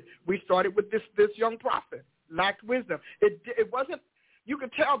started. We started with this young prophet, lacked wisdom. It wasn't, you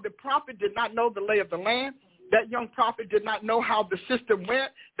could tell the prophet did not know the lay of the land. That young prophet did not know how the system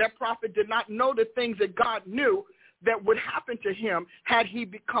went. That prophet did not know the things that God knew that would happen to him had he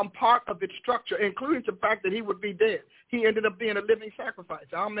become part of its structure, including the fact that he would be dead. He ended up being a living sacrifice.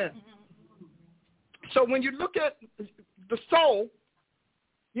 Amen. So when you look at the soul,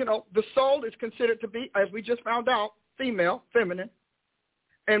 the soul is considered to be, as we just found out, female, feminine,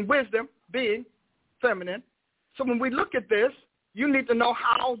 and wisdom being feminine. So when we look at this, you need to know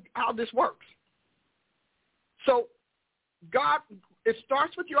how this works. So God, it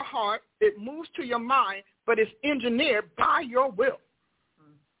starts with your heart, it moves to your mind, but it's engineered by your will.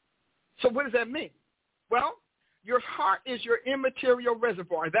 So what does that mean? Well, your heart is your immaterial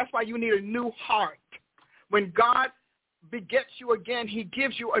reservoir. That's why you need a new heart. When God begets you again, he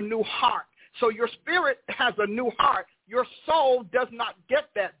gives you a new heart. So your spirit has a new heart. Your soul does not get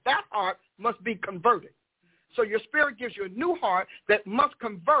that. That heart must be converted. So your spirit gives you a new heart that must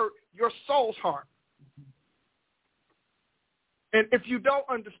convert your soul's heart. And if you don't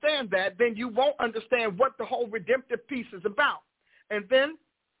understand that, then you won't understand what the whole redemptive piece is about. And then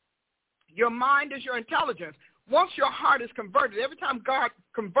your mind is your intelligence. Once your heart is converted, every time God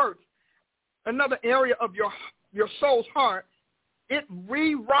converts another area of your soul's heart, it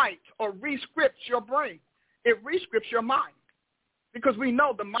rewrites or rescripts your brain. It rescripts your mind. Because we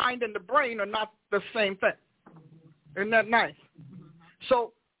know the mind and the brain are not the same thing. Isn't that nice?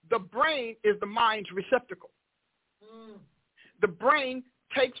 So the brain is the mind's receptacle. The brain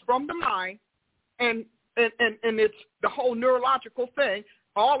takes from the mind, and it's the whole neurological thing.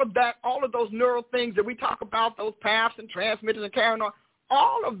 All of those neural things that we talk about, those paths and transmitters and carrying on,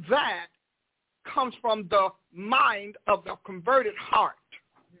 all of that comes from the mind of the converted heart,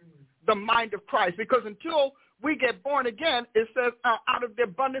 the mind of Christ. Because until we get born again, it says out of the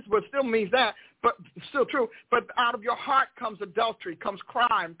abundance, well, it still means that, but still true. But out of your heart comes adultery, comes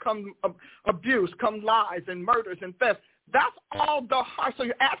crime, comes abuse, comes lies and murders and thefts. That's all the heart. So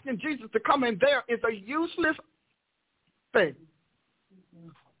you're asking Jesus to come in there is a useless thing.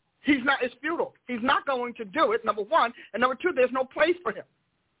 It's futile. He's not going to do it, number one. And number two, there's no place for him.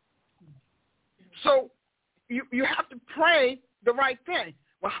 So you have to pray the right thing.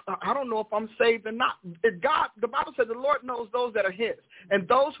 Well, I don't know if I'm saved or not. God, the Bible says the Lord knows those that are his. And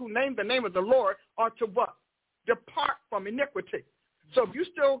those who name the name of the Lord are to what? Depart from iniquity. So if you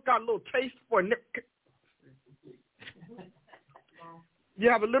still got a little taste for iniquity, you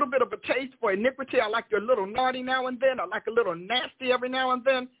have a little bit of a taste for iniquity. I like your little naughty now and then. I like a little nasty every now and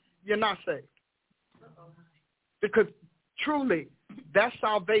then. You're not saved. Because truly, that's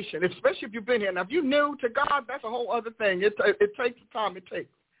salvation, especially if you've been here. Now, if you're new to God, that's a whole other thing. It takes the time it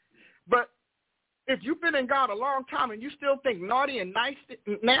takes. But if you've been in God a long time and you still think naughty and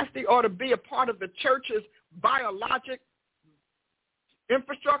nasty ought to be a part of the church's biologic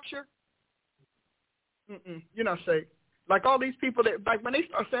infrastructure, you're not saved. Like all these people that, like when they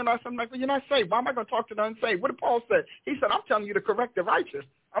start saying something like, well, you're not saved. Why am I going to talk to the unsaved? What did Paul say? He said, I'm telling you to correct the righteous.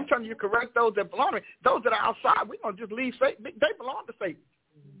 I'm telling you to correct those that belong to me. Those that are outside, we're going to just leave Satan. They belong to Satan.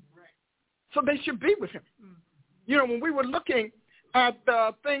 So they should be with him. When we were looking at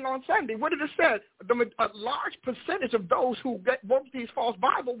the thing on Sunday, what did it say? A large percentage of those who wrote these false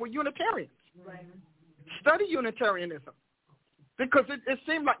Bibles were Unitarians. Right. Study Unitarianism. Because it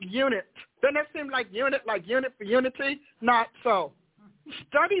seemed like unit. Doesn't that seem like unit for unity? Not so.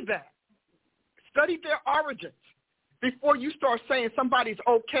 Study that. Study their origins before you start saying somebody's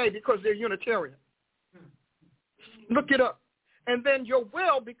okay because they're Unitarian. Look it up. And then your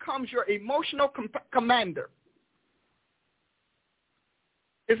will becomes your emotional commander.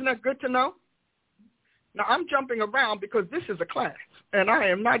 Isn't that good to know? Now, I'm jumping around because this is a class, and I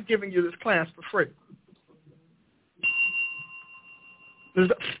am not giving you this class for free.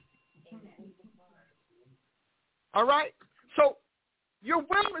 All right? So your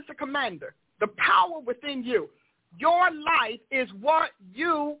will is the commander, the power within you. Your life is what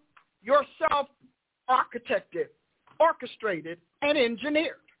you yourself architected, orchestrated, and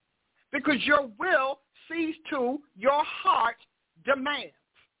engineered, because your will sees to your heart's demands,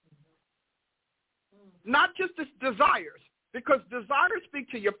 not just its desires, because desires speak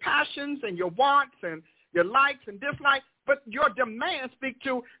to your passions and your wants and your likes and dislikes, but your demands speak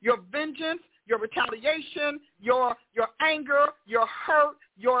to your vengeance, your retaliation, your anger, your hurt,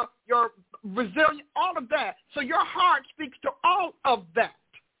 your resilience, all of that. So your heart speaks to all of that.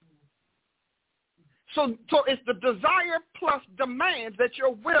 So it's the desire plus demands that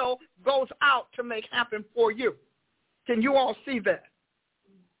your will goes out to make happen for you. Can you all see that?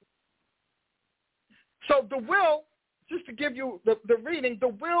 So the will, just to give you the reading, the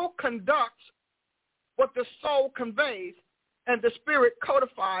will conducts what the soul conveys and the spirit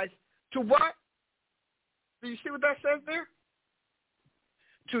codifies to what? Do you see what that says there?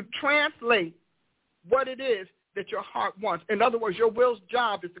 To translate what it is that your heart wants. In other words, your will's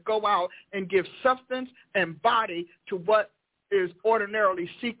job is to go out and give substance and body to what is ordinarily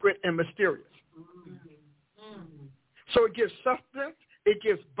secret and mysterious. So it gives substance, it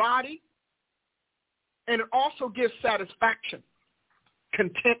gives body, and it also gives satisfaction,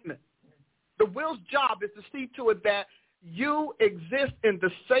 contentment. The will's job is to see to it that you exist in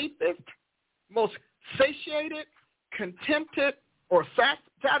the safest, most satiated, contented, or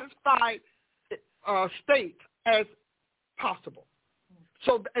satisfied state as possible.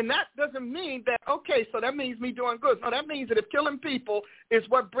 So, and that doesn't mean that, okay, so that means me doing good. No, that means that if killing people is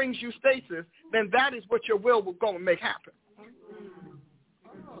what brings you stasis, then that is what your will go and make happen.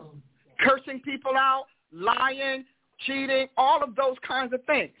 Cursing people out, lying, cheating, all of those kinds of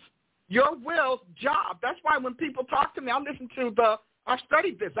things. Your will's job. That's why when people talk to me, I listen to I've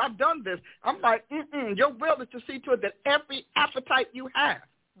studied this, I've done this. I'm like, your will is to see to it that every appetite you have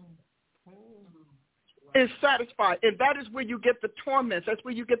is satisfied. And that is where you get the torments. That's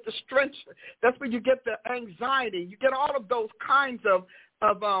where you get the stress. That's where you get the anxiety. You get all of those kinds of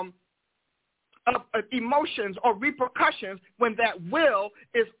emotions or repercussions when that will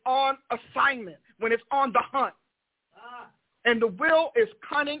is on assignment, when it's on the hunt. And the will is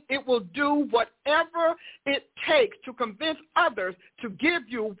cunning. It will do whatever it takes to convince others to give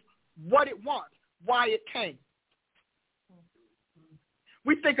you what it wants, why it came.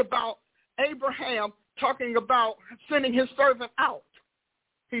 We think about Abraham talking about sending his servant out.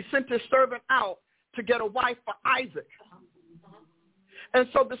 He sent his servant out to get a wife for Isaac. And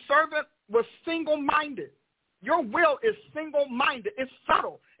so the servant was single-minded. Your will is single-minded. It's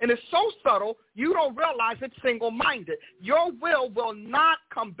subtle. And it's so subtle, you don't realize it's single-minded. Your will not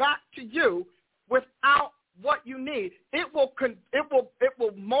come back to you without what you need. It will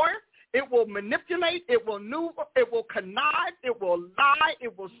morph, it will manipulate, it will maneuver, it will connive, it will lie,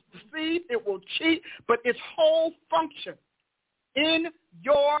 it will deceive, it will cheat, but its whole function in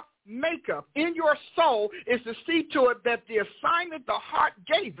your makeup, in your soul, is to see to it that the assignment the heart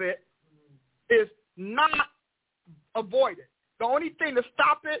gave it is not avoided. The only thing to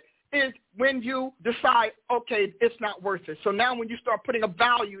stop it is when you decide, okay, it's not worth it. So now when you start putting a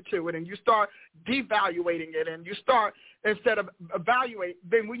value to it and you start devaluating it and you start, instead of evaluate,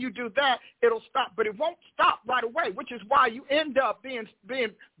 then when you do that, it'll stop. But it won't stop right away, which is why you end up being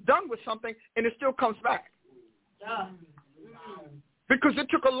done with something and it still comes back. Because it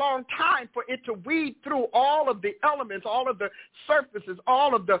took a long time for it to weed through all of the elements, all of the surfaces,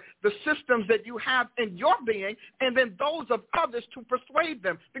 all of the systems that you have in your being, and then those of others to persuade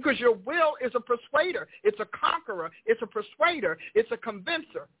them. Because your will is a persuader. It's a conqueror. It's a persuader. It's a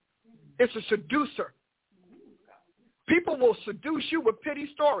convincer. It's a seducer. People will seduce you with pity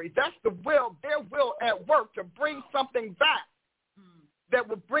stories. That's their will at work to bring something back that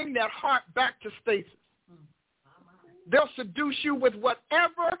will bring that heart back to stasis. They'll seduce you with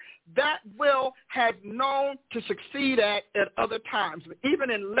whatever that will had known to succeed at other times,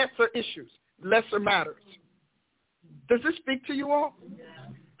 even in lesser issues, lesser matters. Does this speak to you all? Yeah.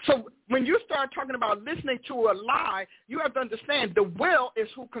 So when you start talking about listening to a lie, you have to understand the will is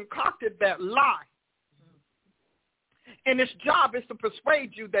who concocted that lie. And its job is to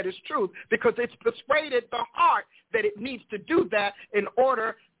persuade you that it's truth, because it's persuaded the heart that it needs to do that in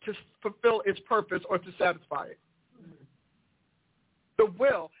order to fulfill its purpose or to satisfy it. The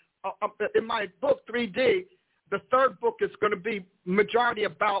will, in my book, 3D, the third book is going to be majority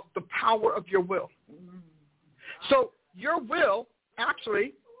about the power of your will. So your will,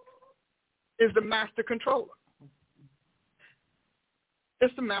 actually is the master controller.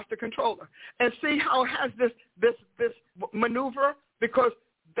 It's the master controller. And see how it has this maneuver? Because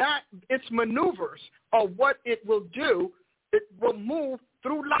its maneuvers are what it will do. It will move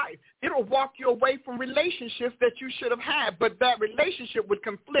through life. It'll walk you away from relationships that you should have had, but that relationship would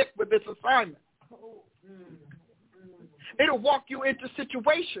conflict with its assignment. It'll walk you into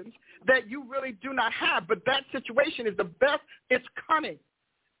situations that you really do not have, but that situation is the best. It's cunning,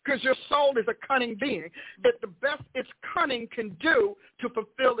 because your soul is a cunning being. It's the best its cunning can do to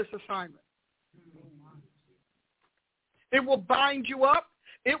fulfill this assignment. It will bind you up.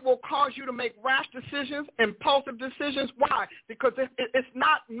 It will cause you to make rash decisions, impulsive decisions. Why? Because it's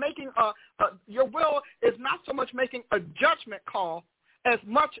not making your will is not so much making a judgment call as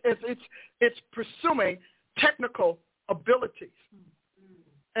much as it's pursuing technical abilities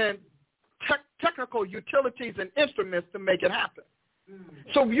and technical utilities and instruments to make it happen.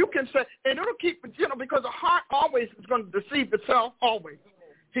 So you can say, and it'll keep, because the heart always is going to deceive itself, always.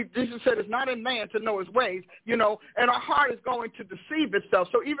 Jesus said it's not in man to know his ways, and our heart is going to deceive itself.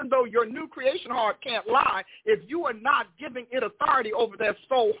 So even though your new creation heart can't lie, if you are not giving it authority over that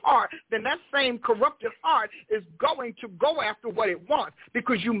soul heart, then that same corrupted heart is going to go after what it wants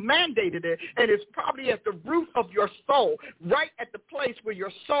because you mandated it, and it's probably at the root of your soul, right at the place where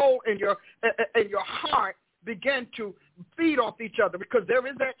your soul and your heart begin to feed off each other, because there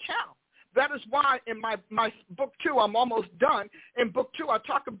is that channel. That is why in my book 2, I'm almost done. In book 2, I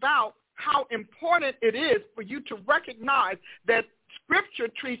talk about how important it is for you to recognize that Scripture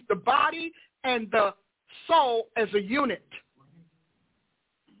treats the body and the soul as a unit.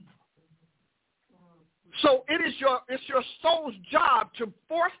 So it's your soul's job to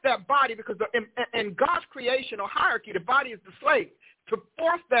force that body, because in God's creation or hierarchy, the body is the slave, to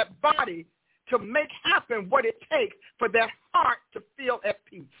force that body to make happen what it takes for that heart to feel at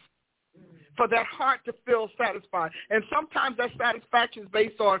peace, for that heart to feel satisfied. And sometimes that satisfaction is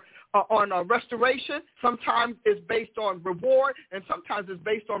based on restoration. Sometimes it's based on reward, and sometimes it's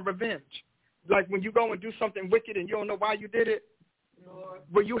based on revenge. Like when you go and do something wicked and you don't know why you did it,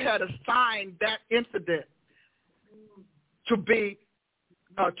 where you had assigned that incident to be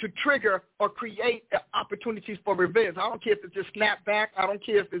to trigger or create opportunities for revenge. I don't care if it's just snap back. I don't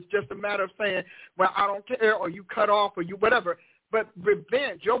care if it's just a matter of saying, well, I don't care, or you cut off, or you whatever. But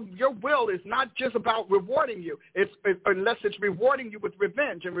revenge, your will is not just about rewarding you, unless it's rewarding you with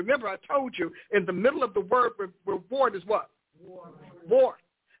revenge. And remember, I told you, in the middle of the word reward is what? War.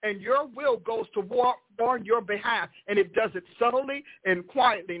 And your will goes to war on your behalf, and it does it subtly and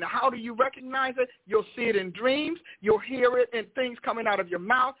quietly. Now, how do you recognize it? You'll see it in dreams. You'll hear it in things coming out of your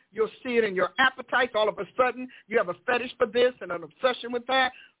mouth. You'll see it in your appetites. All of a sudden, you have a fetish for this and an obsession with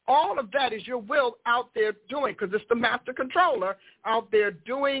that. All of that is your will out there doing, because it's the master controller out there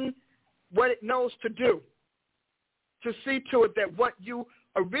doing what it knows to do, to see to it that what you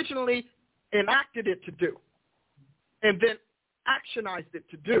originally enacted it to do and then actionized it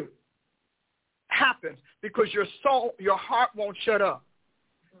to do happens, because your soul, your heart won't shut up.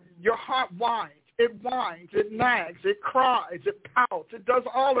 Your heart whines. It nags, it cries, it pouts, it does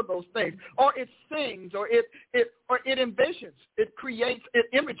all of those things. Or it sings, or it envisions, it creates, it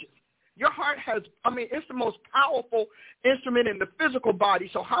images. Your heart has, it's the most powerful instrument in the physical body,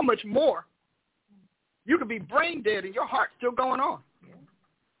 so how much more? You could be brain dead and your heart's still going on.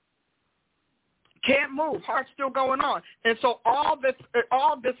 Can't move, heart's still going on. And so all this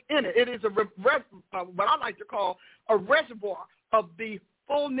in it is what I like to call a reservoir of the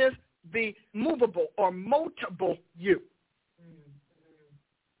fullness, the movable or motable you.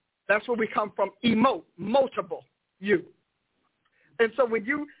 That's where we come from, motable you. And so when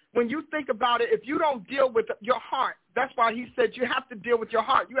you think about it, if you don't deal with your heart, that's why he said you have to deal with your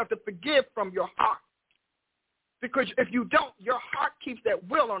heart. You have to forgive from your heart. Because if you don't, your heart keeps that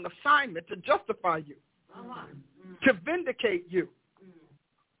will on assignment to justify you, to vindicate you,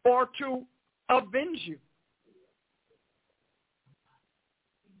 or to avenge you.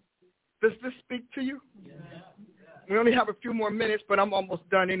 Does this speak to you? Yeah. We only have a few more minutes, but I'm almost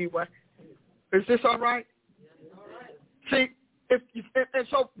done anyway. Is this all right? Yeah. All right. See, and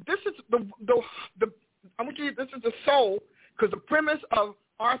so this is I want you. This is the soul, because the premise of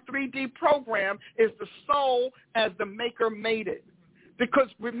our 3D program is the soul as the maker made it. Because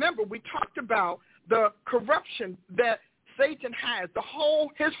remember, we talked about the corruption that Satan has.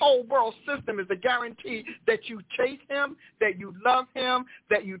 His whole world system is a guarantee that you chase him, that you love him,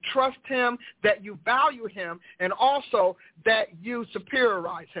 that you trust him, that you value him, and also that you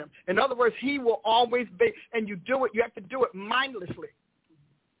superiorize him. In other words, he will always be, and you have to do it mindlessly.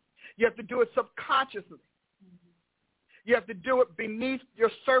 You have to do it subconsciously. You have to do it beneath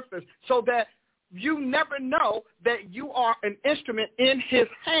your surface so that you never know that you are an instrument in his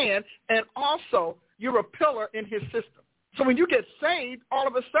hand, and also you're a pillar in his system. So when you get saved, all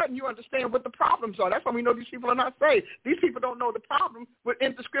of a sudden you understand what the problems are. That's why we know these people are not saved. These people don't know the problem with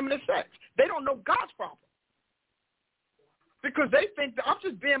indiscriminate sex. They don't know God's problem. Because they think that I'm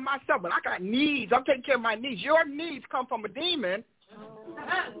just being myself, but I got needs. I'm taking care of my needs. Your needs come from a demon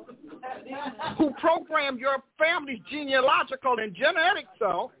who programmed your family's genealogical and genetic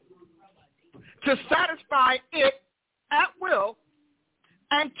self to satisfy it at will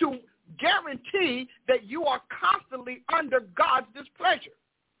and to guarantee that you are constantly under God's displeasure.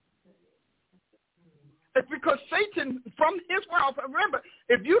 It's because Satan, from his realm, remember,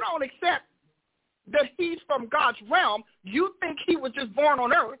 if you don't accept that he's from God's realm, you think he was just born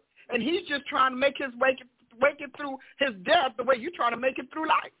on earth, and he's just trying to make his way it through his death the way you're trying to make it through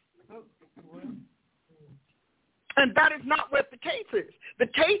life. And that is not what the case is. The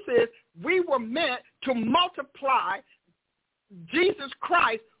case is we were meant to multiply Jesus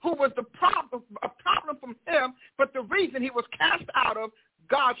Christ, who was a problem from him, but the reason he was cast out of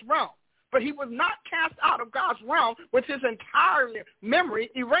God's realm. But he was not cast out of God's realm with his entire memory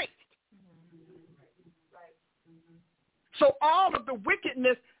erased. So all of the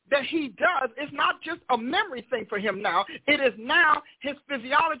wickedness that he does is not just a memory thing for him now. It is now his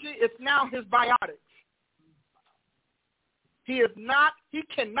physiology. It's now his biotics. He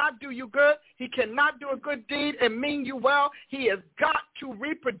cannot do you good. He cannot do a good deed and mean you well. He has got to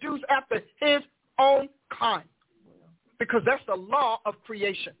reproduce after his own kind because that's the law of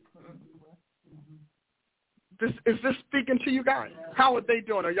creation. Is this speaking to you guys? How are they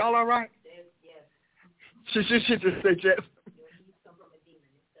doing? Are y'all all right? She just said yes.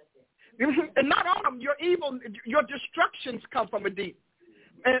 And not all of them. Your evil, your destructions come from a demon.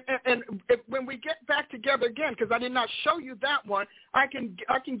 And when we get back together again, because I did not show you that one, I can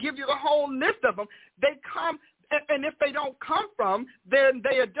give you the whole list of them. They come, and if they don't come from, then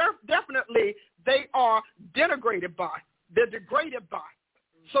they are definitely, they are denigrated by. They're degraded by.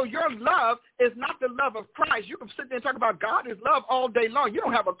 So your love is not the love of Christ. You can sit there and talk about God is love all day long. You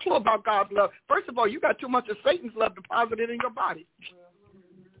don't have a clue about God's love. First of all, you got too much of Satan's love deposited in your body,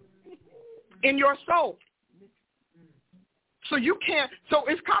 in your soul. So you can't, so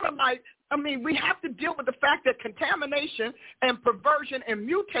it's kind of like, we have to deal with the fact that contamination and perversion and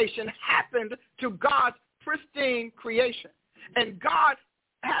mutation happened to God's pristine creation. And God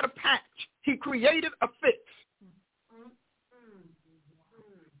had a patch. He created a fix.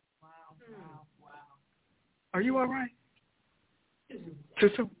 Are you all right? Too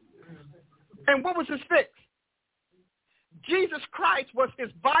soon. And what was his fix? Jesus Christ was his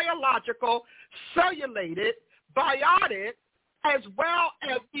biological, cellulated, biotic, as well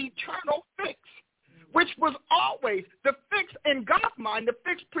as eternal fix, which was always the fix in God's mind. The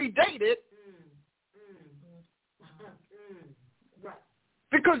fix predated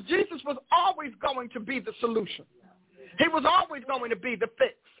because Jesus was always going to be the solution. He was always going to be the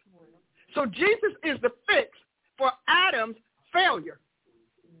fix. So Jesus is the fix for Adam's failure,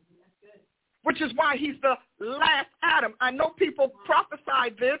 which is why he's the last Adam. I know people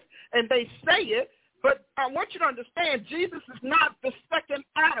prophesy this and they say it, but I want you to understand Jesus is not the second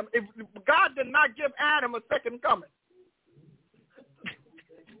Adam. If God did not give Adam a second coming.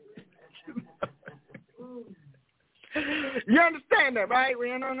 You understand that, right?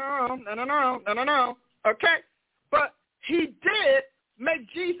 No. Okay? But he did make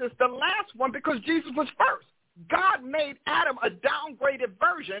Jesus the last one because Jesus was first. God made Adam a downgraded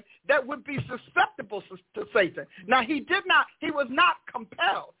version that would be susceptible to Satan. Now, he was not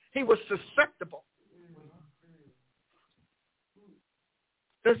compelled. He was susceptible.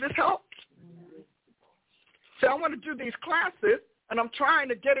 Does this help? So I want to do these classes, and I'm trying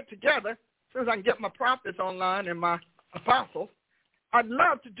to get it together as soon as I can get my prophets online and my apostles. I'd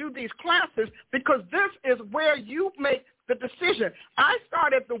love to do these classes because this is where you make the decision. I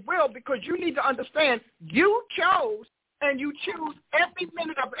start at the will because you need to understand you chose and you choose every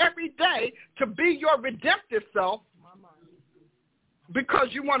minute of every day to be your redemptive self because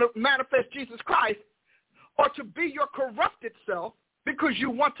you want to manifest Jesus Christ, or to be your corrupted self because you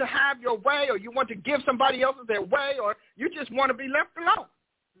want to have your way, or you want to give somebody else their way, or you just want to be left alone.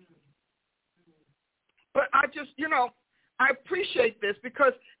 But I just, I appreciate this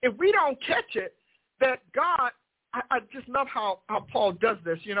because if we don't catch it, that God, I just love how Paul does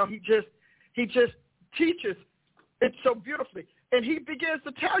this. He just teaches it so beautifully. And he begins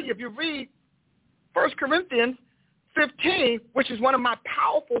to tell you, if you read 1 Corinthians 15, which is one of my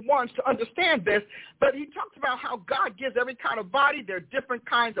powerful ones to understand this, but he talks about how God gives every kind of body. There are different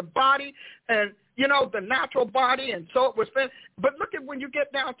kinds of body, and the natural body, and so it was finished. But look at when you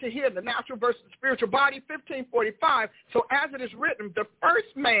get down to here, the natural versus the spiritual body, 15:45. So as it is written, the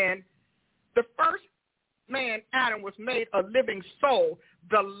first man, Adam, was made a living soul.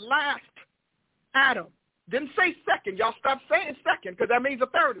 The last Adam, didn't say second. Y'all stop saying second, because that means a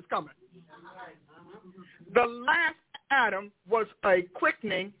third is coming. The last Adam was a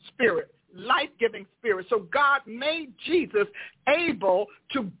quickening spirit, life-giving spirit. So God made Jesus able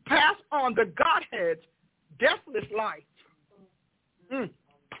to pass on the Godhead's deathless life.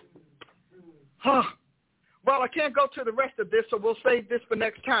 Well, I can't go to the rest of this, so we'll save this for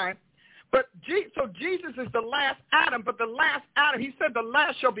next time. But so Jesus is the last Adam, but the last Adam, he said the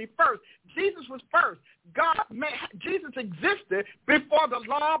last shall be first. Jesus was first. Jesus existed before the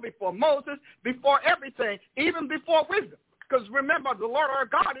law, before Moses, before everything, even before wisdom. Because remember, the Lord our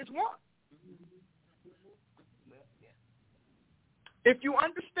God is one. If you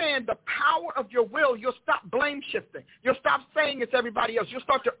understand the power of your will, you'll stop blame shifting. You'll stop saying it's everybody else. You'll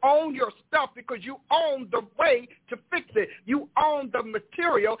start to own your stuff because you own the way to fix it. You own the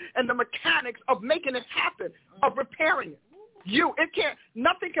material and the mechanics of making it happen, of repairing it.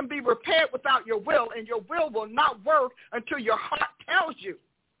 Nothing can be repaired without your will, and your will not work until your heart tells you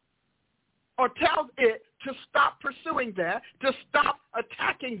or tells it to stop pursuing that, to stop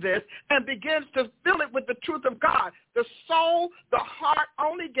attacking this, and begins to fill it with the truth of God. The soul, the heart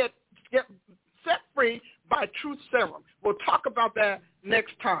only get set free by truth serum. We'll talk about that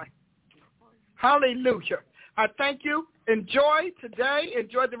next time. Hallelujah. I thank you. Enjoy today.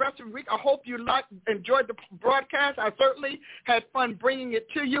 Enjoy the rest of the week. I hope you enjoyed the broadcast. I certainly had fun bringing it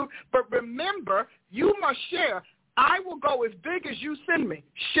to you. But remember, you must share. I will go as big as you send me.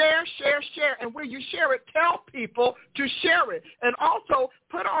 Share, share, share. And when you share it, tell people to share it. And also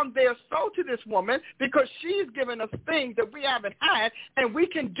put on their soul to this woman, because she's given us things that we haven't had and we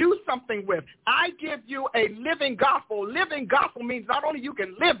can do something with. I give you a living gospel. Living gospel means not only you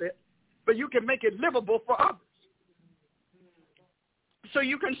can live it, but you can make it livable for others. So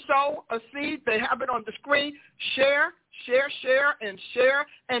you can sow a seed. They have it on the screen. Share, share, share, and share.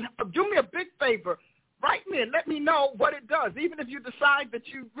 And do me a big favor. Write me and let me know what it does. Even if you decide that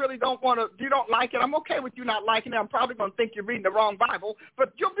you really don't like it, I'm okay with you not liking it. I'm probably going to think you're reading the wrong Bible,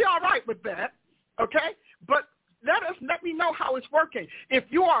 but you'll be all right with that, okay? But let me know how it's working. If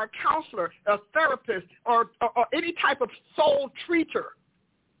you are a counselor, a therapist, or any type of soul treater,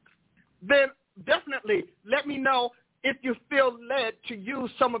 then definitely let me know if you feel led to use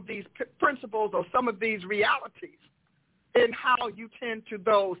some of these principles or some of these realities in how you tend to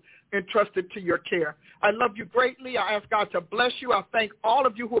those entrusted to your care. I love you greatly. I ask God to bless you. I thank all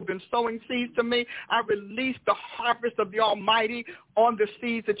of you who have been sowing seeds to me. I release the harvest of the Almighty on the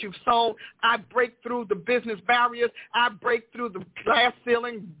seeds that you've sown. I break through the business barriers. I break through the glass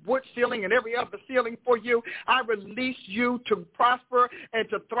ceiling, wood ceiling, and every other ceiling for you. I release you to prosper and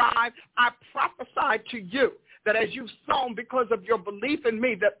to thrive. I prophesy to you that as you've sown because of your belief in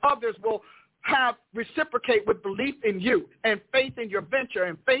me, that others will reciprocate with belief in you and faith in your venture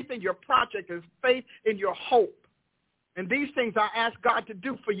and faith in your project and faith in your hope. And these things I ask God to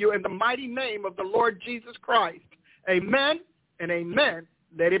do for you in the mighty name of the Lord Jesus Christ. Amen and amen.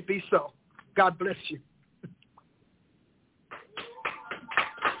 Let it be so. God bless you.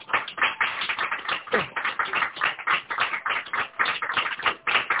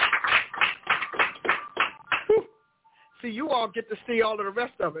 See, you all get to see all of the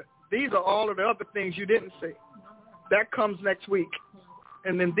rest of it. These are all of the other things you didn't see. That comes next week.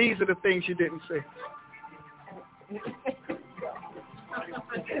 And then these are the things you didn't see.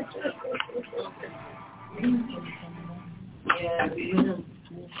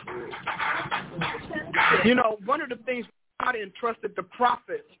 You know, one of the things God entrusted the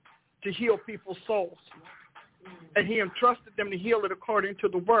prophets to heal people's souls. And he entrusted them to heal it according to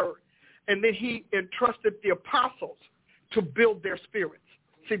the word. And then he entrusted the apostles to build their spirits.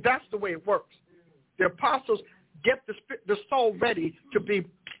 See, that's the way it works. The apostles get the soul ready to be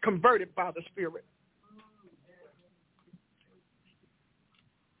converted by the Spirit.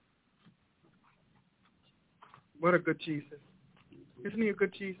 What a good Jesus. Isn't he a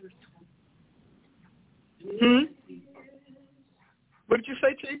good Jesus? What did you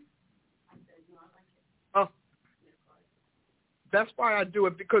say, Chief? Oh. That's why I do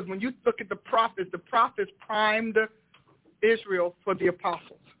it, because when you look at the prophets primed Israel for the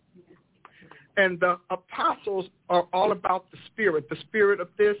apostles. And the apostles are all about the Spirit of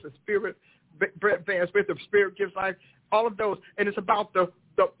this, the Spirit bears with, the Spirit gives life, all of those. And it's about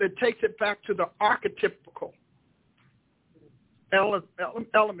it takes it back to the archetypical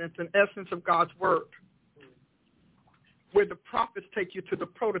elements and essence of God's word, where the prophets take you to the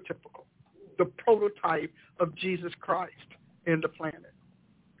prototypical, the prototype of Jesus Christ in the planet.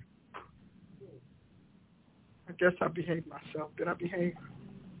 I guess I behaved myself. Did I behave?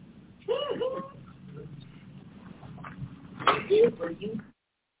 It is for you.